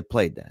 that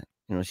played that.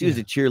 She was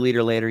a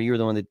cheerleader later. You were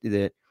the one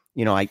that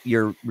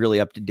you're really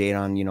up to date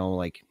on,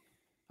 like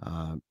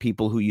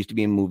people who used to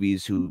be in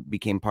movies who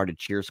became part of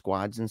cheer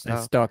squads and stuff.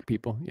 I stalk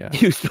people. Yeah.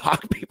 You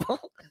stalk people.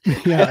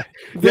 Yeah.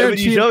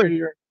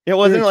 It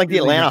wasn't like the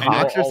Atlanta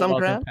Hawks or some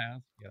crap.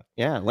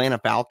 Yeah, Atlanta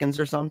Falcons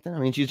or something. I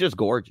mean, she's just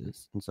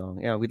gorgeous, and so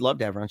we'd love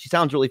to have her on. She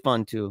sounds really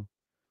fun too.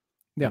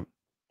 Yeah.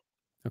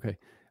 Okay.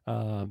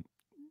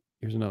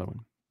 Here's another one.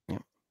 Yeah.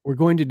 We're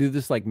going to do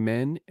this like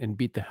men and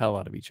beat the hell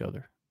out of each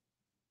other.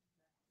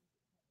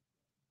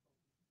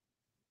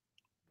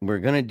 We're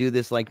gonna do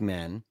this like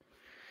men.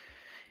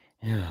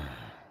 Yeah.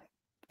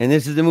 And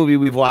this is the movie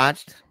we've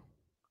watched.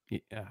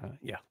 Yeah.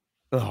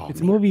 Oh,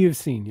 it's a movie you've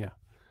seen. Yeah.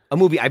 A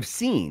movie I've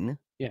seen.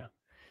 Yeah.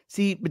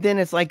 See, but then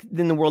it's like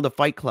in the world of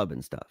Fight Club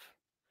and stuff.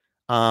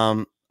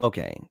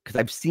 Okay, because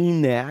I've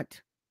seen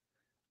that.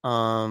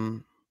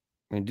 We're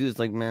gonna do this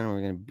like men.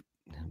 We're gonna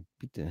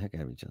beat the heck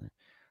out of each other.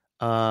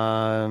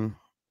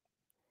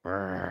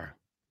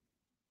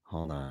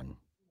 Hold on.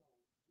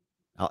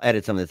 I'll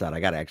edit some of this out. I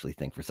gotta actually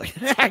think for a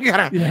second. I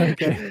gotta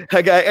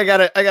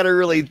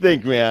really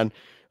think, man.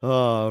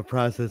 Oh,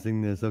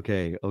 processing this.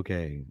 Okay.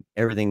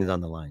 Everything is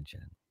on the line, Chad.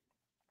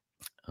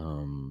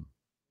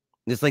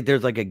 It's like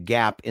there's like a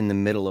gap in the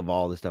middle of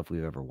all the stuff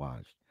we've ever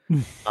watched.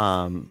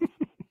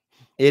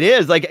 It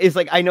is like it's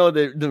like I know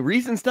the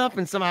recent stuff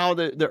and somehow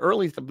the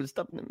early stuff, but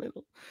stuff in the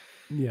middle.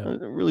 Yeah,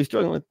 I'm really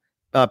struggling with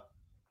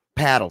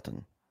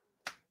Paddleton.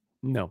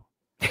 No.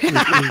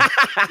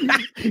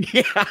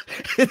 Yeah,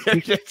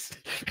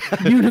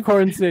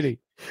 Unicorn City.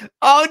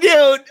 Oh,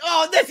 dude!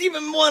 Oh, that's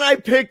even one I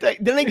picked.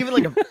 Didn't I give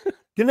it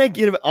didn't I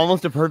give it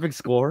almost a perfect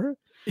score?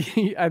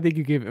 I think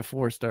you gave it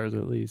 4 stars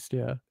at least.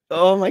 Yeah.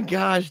 Oh my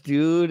gosh,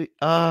 dude!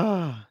 Or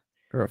a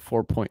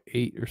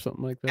 4.8 or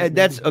something like that.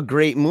 That's a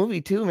great movie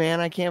too, man.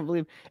 I can't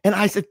believe. And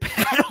I said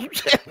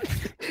Paddleton.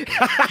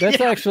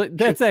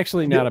 That's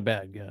actually not a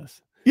bad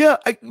guess. Yeah.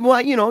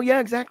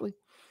 Exactly.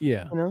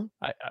 Yeah.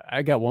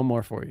 I got one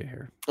more for you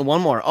here.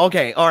 One more.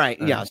 Okay. All right.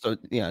 Yeah. So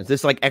is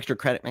this like extra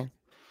credit, man?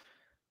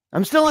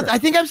 I'm still. Sure. I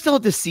think I'm still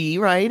at the C,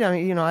 right? I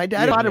mean, I had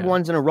a lot of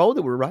ones in a row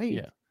that were right.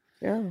 Yeah.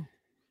 Yeah.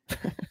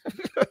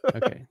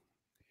 Okay.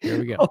 Here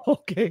we go.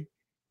 Okay.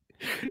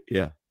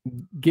 Yeah.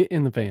 Get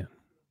in the van.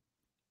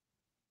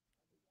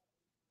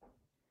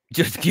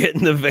 Just get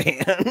in the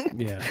van.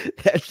 Yeah.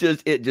 That's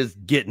just it.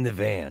 Just get in the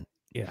van.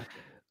 Yeah.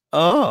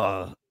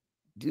 Oh,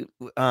 dude.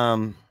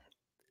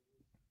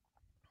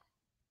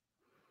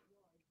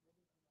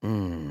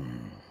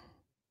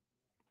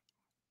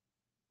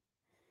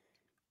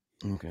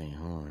 Okay,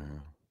 hold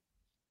on.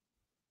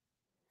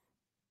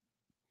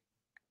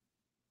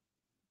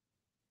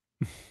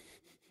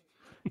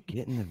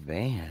 Get in the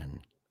van.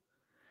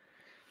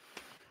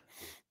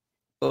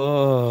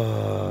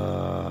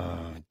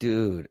 Oh,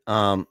 dude.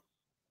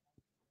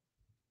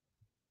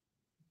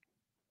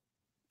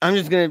 I'm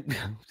just gonna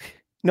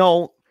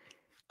no.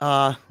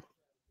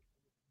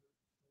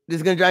 This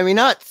is gonna drive me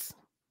nuts.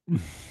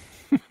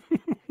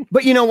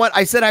 But you know what?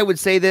 I said I would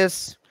say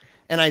this,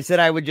 and I said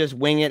I would just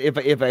wing it.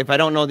 If I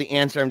don't know the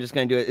answer, I'm just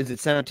gonna do it. Is it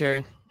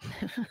cemetery?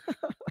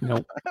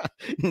 No.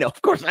 No,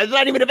 of course not. It's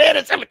not even a band.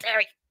 It's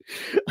cemetery.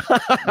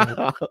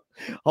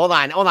 Hold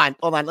on.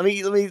 Let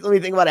me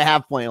think about a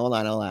half point. Hold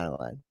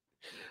on.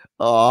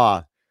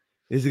 Oh,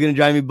 this is gonna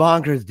drive me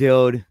bonkers,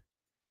 dude.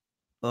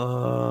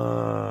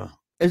 Are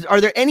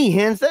there any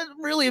hints? That's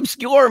really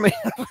obscure, man.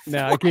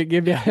 No, I can't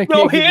give you.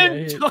 No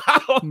hint.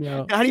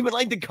 No. Not even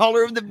like the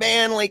color of the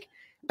band. Like,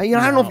 I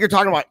don't know if you're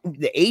talking about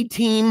the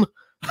A-Team.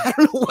 I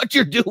don't know what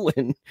you're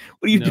doing.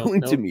 What are you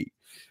doing to me?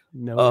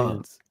 No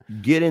hints.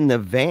 Get in the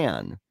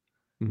van.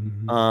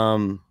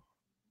 Mm-hmm.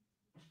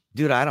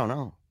 Dude, I don't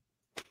know.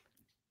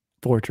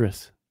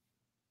 Fortress.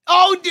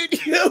 Oh,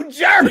 dude, you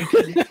jerk!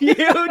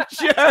 You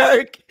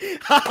jerk!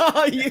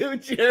 Oh, you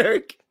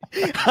jerk!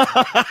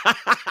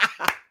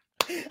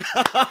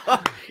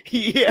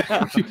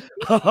 Yeah.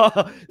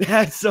 Oh,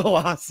 that's so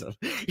awesome.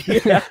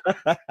 Yeah.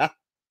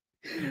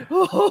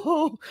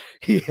 Oh,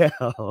 yeah.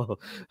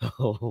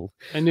 Oh,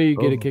 I knew you'd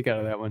get a kick out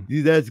of that one.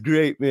 Dude, that's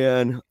great,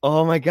 man.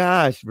 Oh my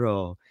gosh,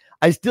 bro.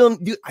 I still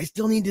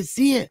need to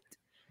see it.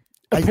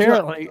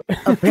 Apparently,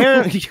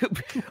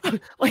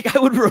 like I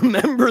would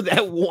remember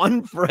that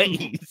one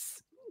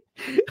phrase.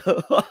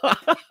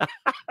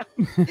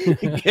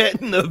 Get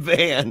in the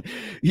van.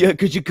 Yeah,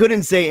 because you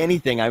couldn't say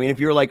anything. I mean, if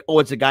you're like, oh,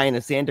 it's a guy in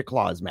a Santa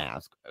Claus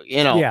mask,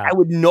 I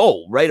would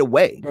know right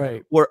away.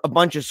 Right. Or a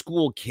bunch of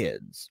school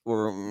kids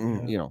or,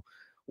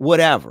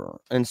 whatever.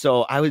 And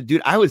so I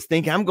was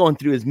thinking, I'm going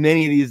through as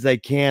many of these as I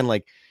can.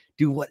 Like,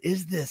 dude, what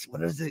is this?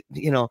 What is it?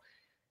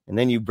 And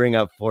then you bring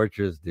up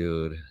Fortress,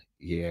 dude.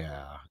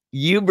 Yeah.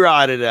 You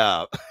brought it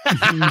up.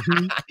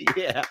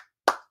 Yeah.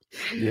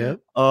 Yeah.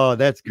 Oh,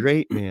 that's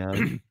great,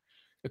 man.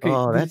 Okay.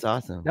 Oh, that's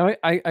awesome. Now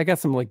I got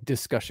some like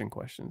discussion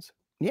questions.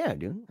 Yeah,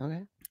 dude.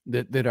 Okay.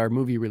 That are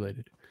movie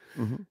related.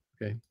 Mm-hmm.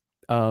 Okay.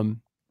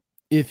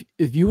 If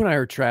you and I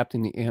are trapped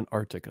in the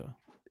Antarctica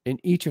and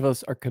each of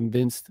us are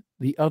convinced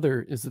the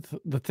other is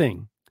the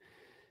thing,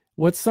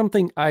 what's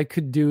something I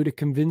could do to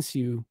convince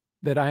you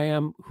that I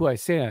am who I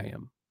say I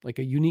am? Like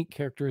a unique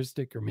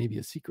characteristic or maybe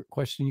a secret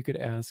question you could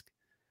ask.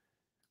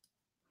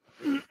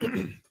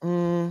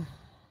 Well,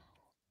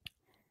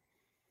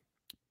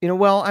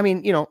 I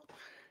mean,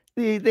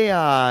 they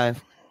let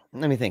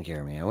me think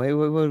here, man.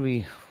 What would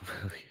we?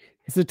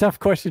 It's a tough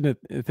question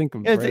to think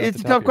of.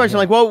 It's a tough question.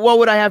 Like, what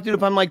would I have to do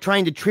if I'm like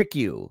trying to trick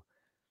you?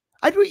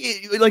 I'd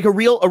like a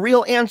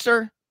real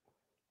answer.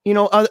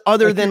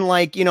 Other than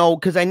like,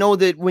 because I know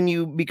that when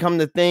you become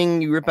the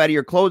thing, you rip out of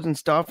your clothes and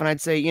stuff. And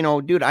I'd say,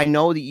 dude, I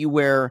know that you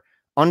wear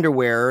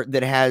underwear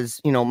that has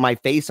my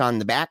face on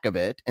the back of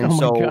it, and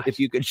so if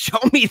you could show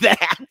me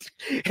that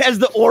as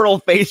the oral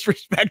face,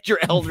 respect your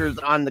elders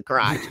on the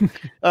crotch,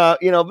 but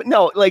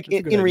no, like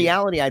in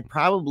reality, I'd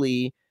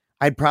probably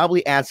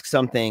ask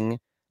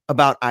something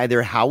about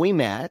either how we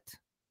met,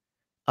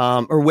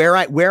 or where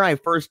I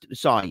first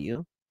saw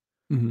you,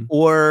 mm-hmm.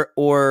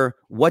 or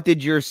what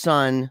did your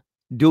son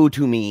do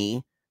to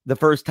me the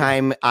first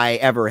time I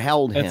ever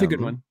held him. That's a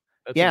good one.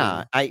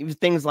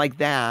 Things like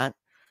that.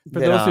 For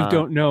those who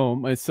don't know,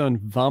 my son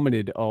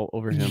vomited all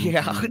over him.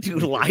 Yeah,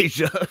 dude,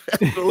 Elijah.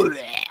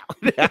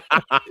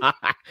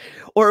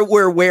 Or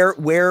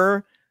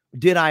where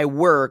did I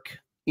work?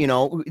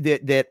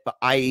 That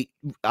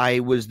I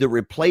was the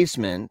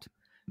replacement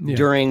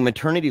during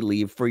maternity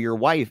leave for your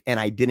wife, and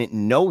I didn't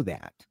know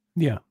that.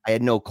 Yeah, I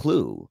had no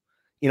clue.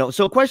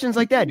 So questions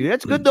like that, dude.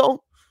 That's good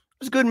though.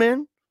 That's good,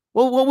 man.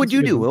 Well, what would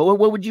you do?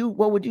 What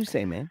would you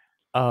say, man?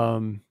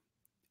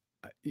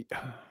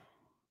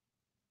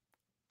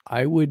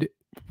 I would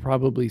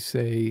probably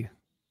say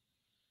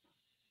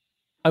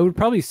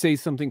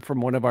something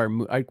from one of our.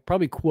 I'd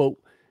probably quote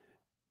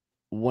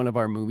one of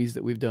our movies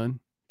that we've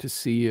done to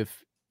see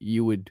if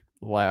you would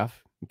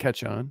laugh and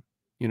catch on.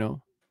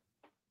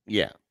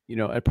 Yeah.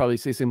 I'd probably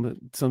say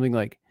something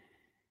like,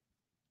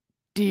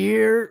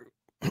 "Dear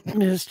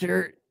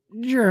Mr.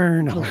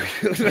 Journal," and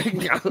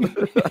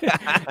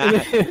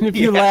if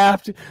you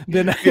laughed,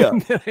 then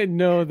I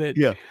know that.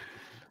 Yeah.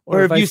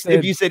 Or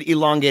if you said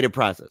elongated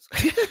process.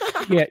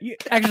 Yeah,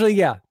 actually,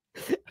 yeah.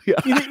 Yeah,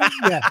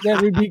 that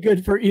would be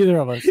good for either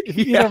of us. If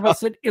either of us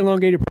said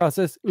elongated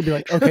process, we'd be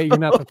like, okay, you're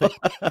not the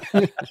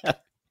thing.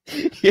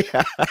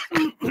 Yeah.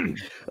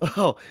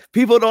 Oh,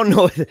 people don't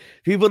know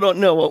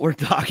what we're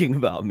talking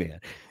about, man.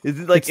 This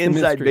is like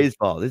inside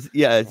baseball.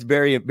 It's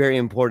very, very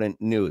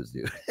important news,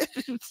 dude.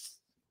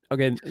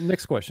 Okay,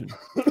 next question.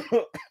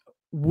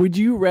 Would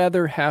you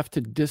rather have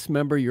to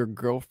dismember your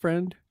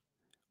girlfriend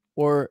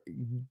or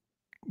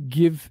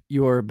give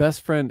your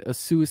best friend a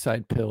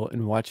suicide pill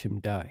and watch him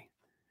die?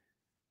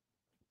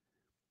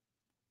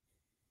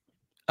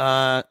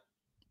 Oh,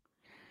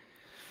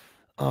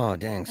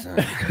 dang,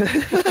 son.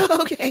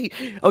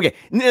 Okay.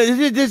 No,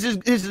 this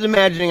is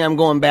imagining I'm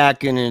going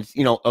back and it's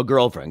a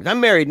girlfriend. 'Cause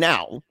I'm married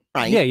now.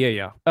 right?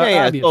 Yeah.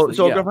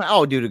 So a girlfriend.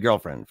 Oh, dude, a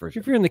girlfriend for sure.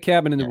 If you're in the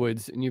cabin in the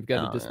woods and you've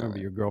got to dismember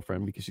your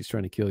girlfriend because she's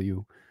trying to kill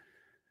you.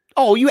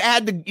 Oh, you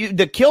add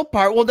the kill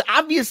part. Well,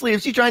 obviously,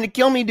 if she's trying to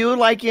kill me, dude,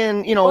 like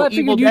in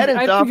Evil Dead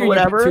and stuff or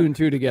whatever. 2 and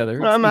 2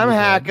 together. I'm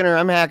hacking her.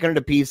 I'm hacking her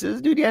to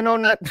pieces, dude. Yeah, no,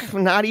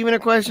 not even a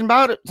question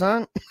about it,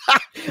 son. I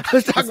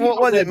was talking about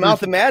what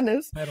Mouth of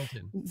Madness.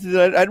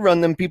 I'd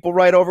run them people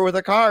right over with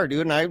a car,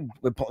 dude, and I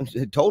would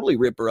totally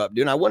rip her up,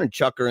 dude. I wouldn't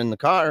chuck her in the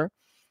car,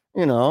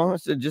 I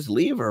said just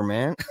leave her,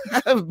 man.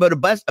 But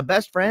a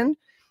best friend,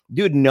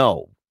 dude,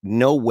 no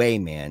way,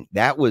 man.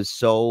 That was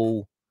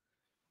so.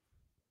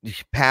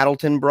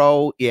 Paddleton,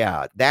 bro.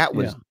 Yeah, that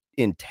was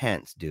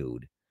intense,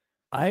 dude.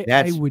 I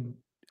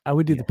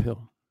would do the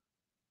pill.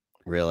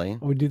 Really?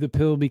 I would do the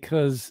pill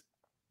because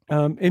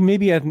and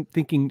maybe I'm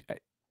thinking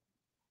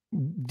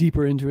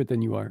deeper into it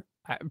than you are.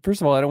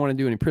 First of all, I don't want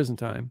to do any prison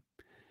time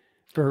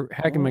for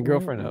hacking my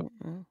girlfriend up,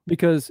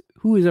 because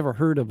who has ever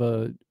heard of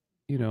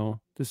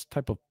this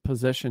type of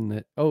possession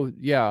that,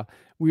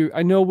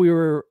 I know we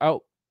were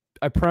out.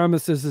 I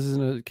promise this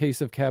isn't a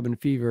case of cabin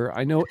fever.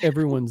 I know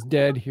everyone's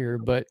dead here,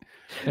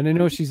 and I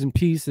know she's in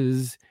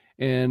pieces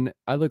and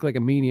I look like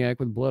a maniac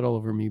with blood all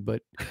over me,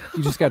 but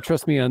you just got to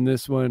trust me on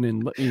this one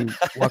and let me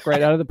walk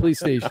right out of the police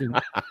station.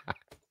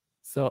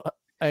 So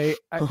I'd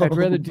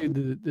rather do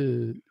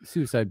the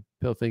suicide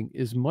pill thing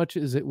as much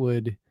as it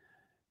would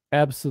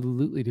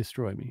absolutely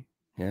destroy me.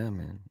 Yeah,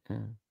 man.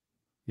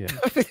 Yeah.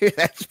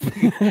 That's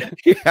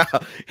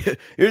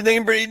You're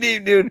thinking pretty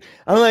deep, dude.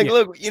 I'm like,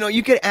 look,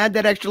 you could add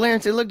that extra layer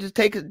and say, look, just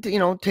take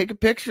a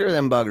picture of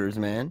them buggers,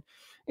 man.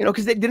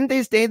 Because didn't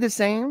they stay the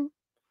same?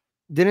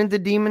 Didn't the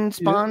demon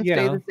spawn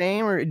stay the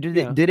same, or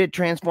did it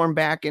transform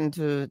back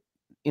into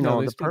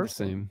the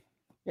person? The same.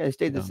 Yeah, they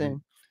stayed the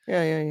same.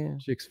 Yeah.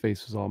 Chick's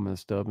face was all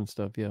messed up and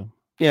stuff. Yeah.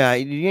 Yeah,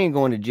 you ain't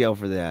going to jail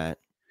for that.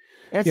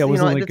 That's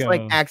it's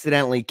like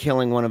accidentally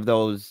killing one of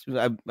those.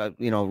 I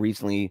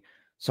recently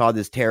saw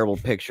this terrible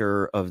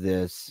picture of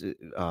this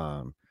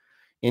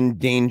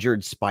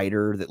endangered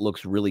spider that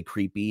looks really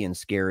creepy and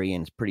scary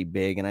and it's pretty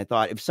big. And I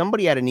thought if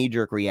somebody had a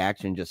knee-jerk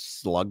reaction, just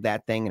slugged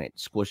that thing and it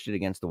squished it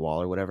against the wall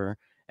or whatever,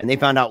 and they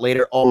found out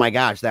later, oh my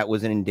gosh, that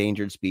was an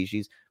endangered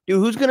species. Dude,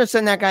 who's going to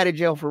send that guy to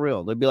jail for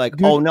real? They'd be like,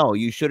 dude, oh no,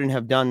 you shouldn't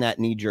have done that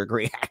knee-jerk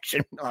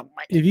reaction.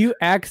 If you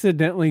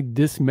accidentally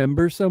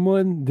dismember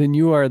someone, then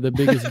you are the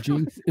biggest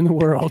jinx in the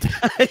world.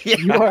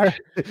 You are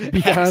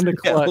beyond a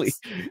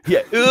klutz.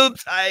 Yeah.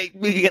 Oops. I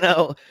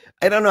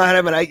don't know how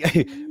to,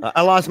 but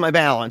I lost my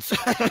balance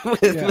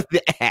with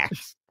the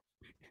axe.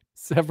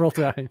 Several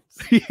times.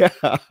 Yeah.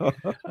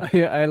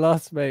 I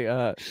lost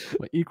my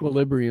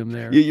equilibrium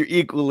there. Your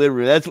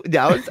equilibrium.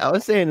 I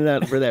was saying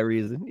that for that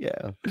reason.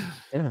 Yeah.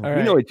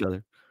 We know each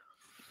other.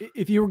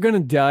 If you were going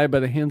to die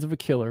by the hands of a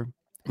killer,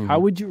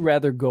 how would you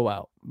rather go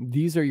out?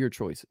 These are your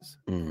choices.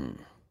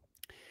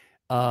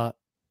 Have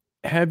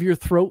your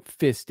throat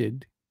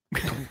fisted.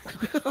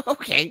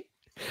 Okay.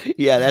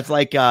 Yeah, that's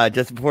like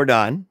Just Before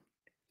Dawn.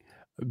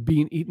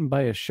 Being eaten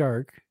by a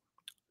shark.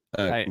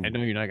 I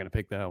know you're not going to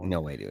pick that one. No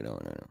way, dude.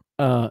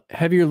 No.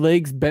 Have your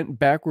legs bent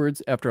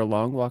backwards after a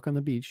long walk on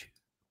the beach.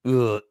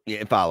 Yeah,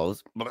 it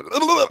follows.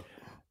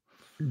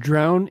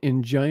 Drown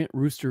in giant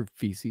rooster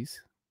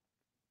feces.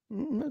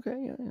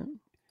 Okay, yeah.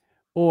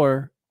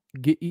 Or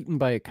get eaten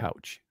by a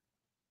couch.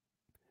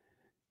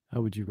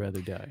 How would you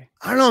rather die?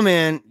 I don't know,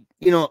 man.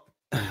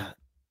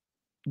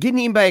 Getting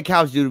eaten by a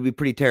couch, dude, would be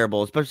pretty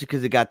terrible, especially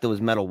because it got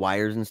those metal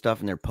wires and stuff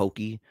and they're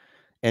pokey.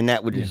 And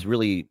that would just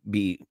really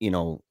be,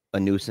 a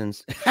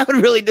nuisance. I would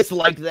really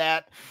dislike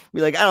that.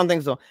 Be like, I don't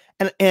think so.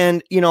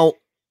 And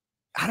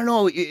I don't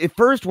know. At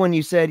first, when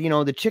you said,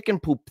 the chicken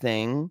poop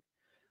thing,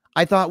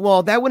 I thought,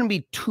 well, that wouldn't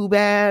be too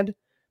bad.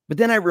 But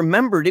then I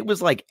remembered it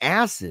was like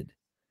acid,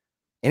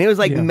 and it was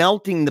like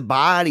melting the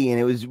body, and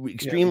it was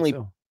extremely.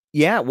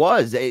 Yeah, it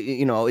was.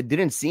 It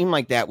didn't seem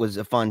like that was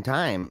a fun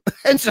time,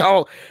 and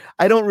so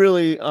I don't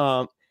really,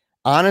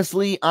 honest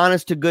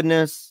to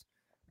goodness.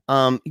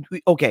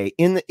 Okay,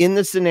 in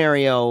the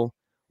scenario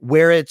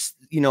where it's,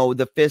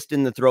 the fist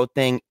in the throat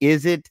thing,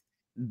 is it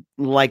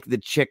like the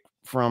chick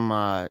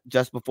from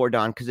Just Before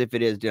Dawn? Because if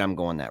it is, dude, I'm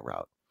going that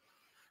route.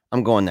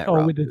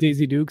 Oh, with the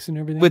Daisy Dukes and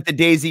everything? With the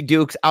Daisy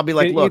Dukes, I'll be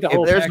like, look,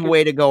 if there's a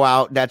way to go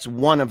out, that's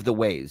one of the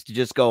ways to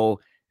just go,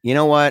 you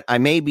know what? I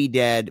may be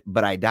dead,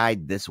 but I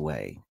died this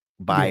way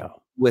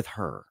with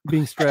her.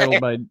 Being straddled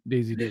by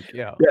Daisy Duke,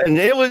 yeah. And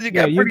it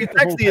got pretty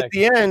sexy at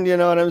the end, you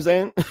know what I'm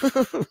saying?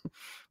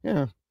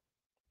 Yeah.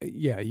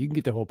 Yeah, you can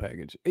get the whole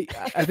package.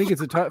 I think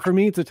it's for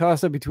me, it's a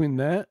toss up between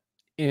that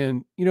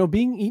and,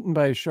 being eaten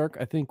by a shark,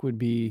 I think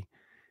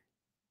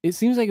it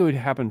seems like it would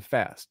happen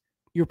fast.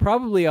 You're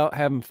probably out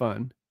having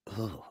fun,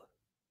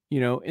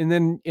 and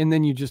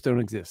then you just don't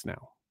exist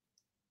now.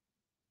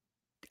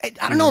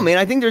 I don't know, man.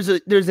 I think there's a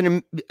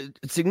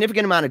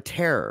significant amount of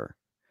terror.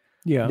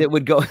 Yeah. That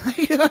would go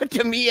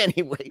to me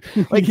anyway.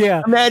 Like,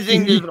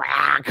 imagine just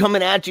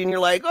coming at you and you're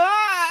like,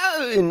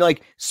 and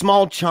like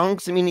small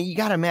chunks. I mean, you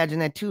got to imagine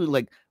that too.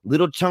 Like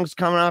little chunks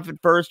coming off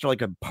at first, or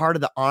like a part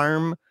of the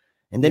arm,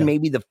 and then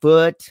maybe the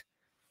foot.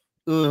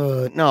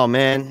 No,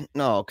 man,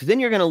 no, because then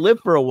you're gonna live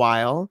for a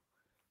while.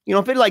 You know,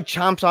 if it like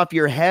chomps off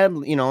your head,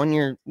 you know, and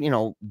you're, you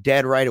know,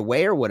 dead right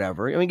away or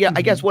whatever. I mean,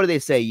 I guess what do they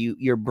say?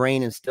 Your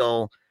brain is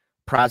still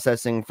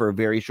processing for a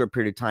very short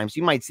period of time, so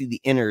you might see the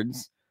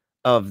innards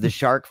of the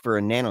shark for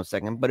a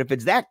nanosecond. But if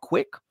it's that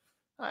quick,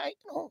 I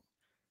don't.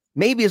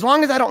 Maybe, as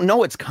long as I don't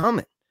know it's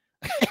coming.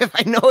 If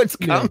I know it's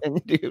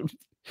coming, dude.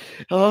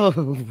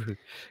 Oh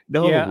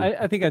no. Yeah,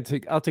 I think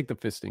I'll take the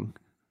fisting.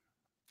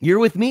 You're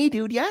with me,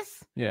 dude.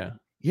 Yes. Yeah.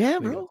 Yeah,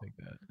 bro. I'll take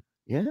that.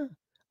 Yeah.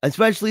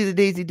 Especially the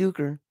Daisy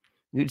Duker.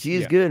 Dude,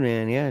 she's good,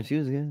 man. Yeah, she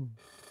was good.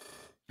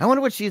 I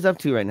wonder what she's up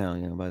to right now,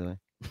 you know, by the way.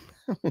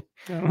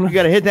 You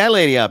got to hit that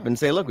lady up and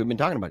say, look, we've been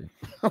talking about you.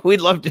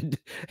 We'd love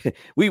to.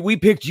 We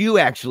picked you,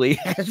 actually,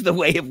 as the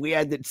way, if we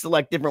had to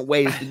select different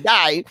ways to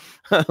die,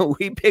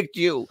 we picked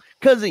you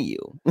because of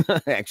you,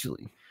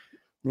 actually.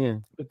 Yeah.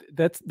 But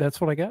that's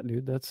what I got,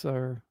 dude. That's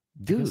our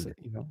dude.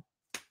 You know.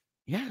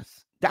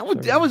 Yes. That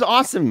was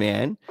awesome,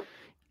 man.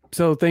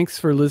 So thanks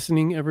for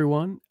listening,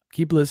 everyone.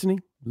 Keep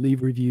listening.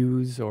 Leave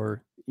reviews,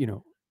 or, you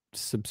know,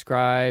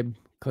 subscribe,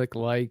 click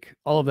like,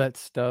 all of that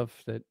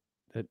stuff that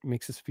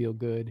makes us feel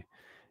good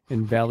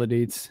and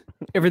validates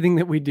everything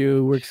that we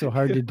do, work so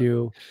hard to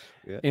do.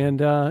 Yeah.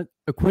 And a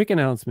quick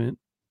announcement.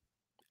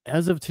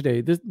 As of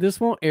today, this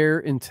won't air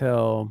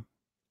until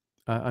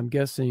I'm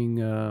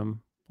guessing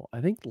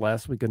I think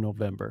last week of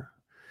November.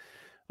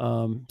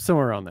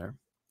 Somewhere around there.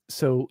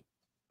 So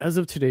as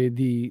of today,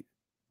 the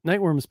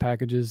Nightworms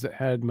packages that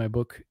had my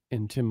book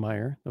and Tim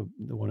Meyer,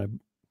 the one I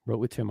wrote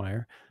with Tim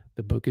Meyer,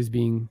 the book is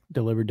being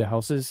delivered to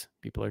houses.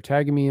 People are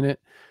tagging me in it,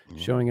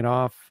 showing it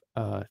off.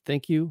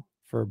 Thank you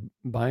for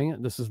buying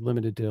it. This is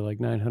limited to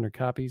like 900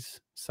 copies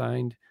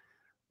signed.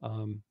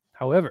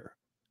 However,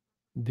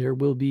 there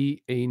will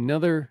be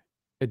another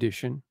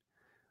edition,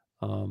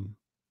 a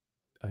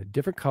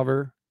different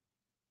cover,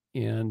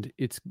 and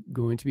it's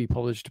going to be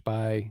published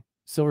by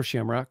Silver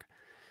Shamrock,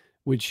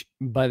 which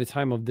by the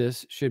time of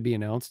this should be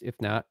announced. If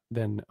not,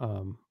 then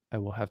I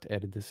will have to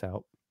edit this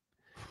out.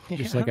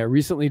 Just like I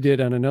recently did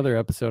on another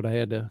episode. I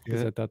had to,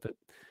 because I thought that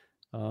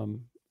I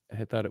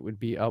had thought it would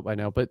be out by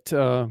now. But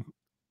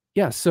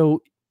yeah,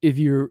 so if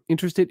you're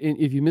interested in,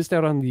 if you missed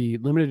out on the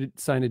limited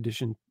sign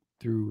edition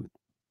through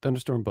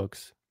Thunderstorm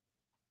Books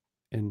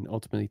and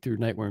ultimately through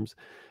Nightworms,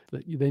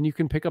 then you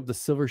can pick up the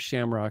Silver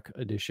Shamrock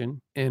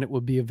edition, and it will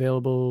be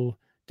available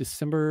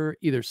December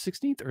either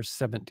 16th or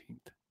 17th.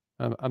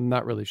 I'm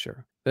not really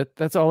sure.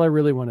 That's all I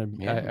really want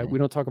to. We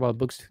don't talk about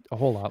books a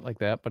whole lot like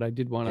that, but I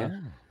did want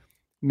to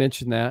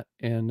mention that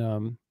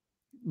and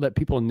let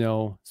people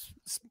know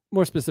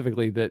more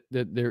specifically that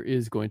there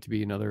is going to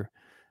be another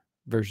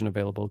version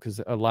available, because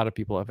a lot of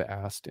people have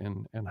asked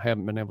and I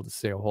haven't been able to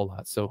say a whole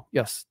lot. So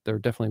yes, there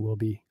definitely will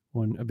be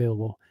one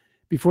available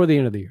before the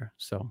end of the year.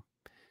 So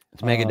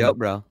it's mega dope,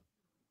 bro.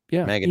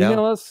 Yeah, mega email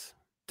dope. us,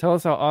 tell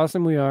us how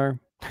awesome we are.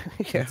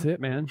 That's it,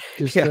 man.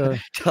 Just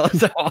tell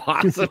us how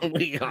awesome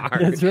we are.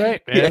 That's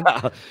right, man.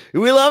 Yeah.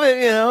 We love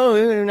it, you know,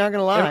 we're not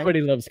gonna lie. Everybody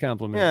loves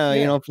compliments. Yeah,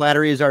 you know,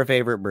 flattery is our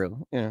favorite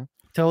brew. Yeah.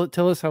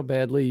 Tell us how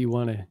badly you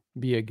want to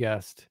be a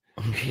guest.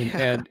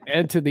 And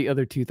add to the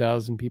other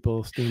 2,000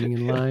 people standing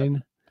in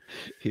line.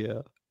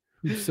 Yeah.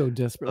 Who so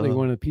desperately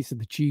want a piece of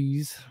the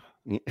cheese.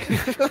 They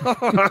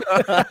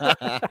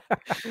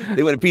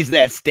want a piece of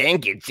that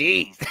stanky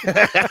cheese.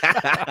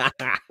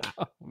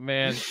 Oh,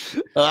 man.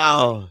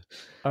 Oh.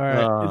 All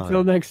right.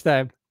 Until next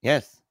time.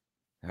 Yes.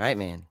 All right,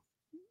 man.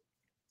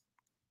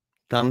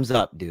 Thumbs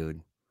up,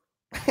 dude.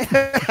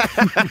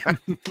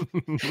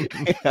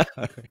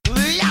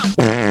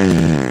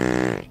 Yeah.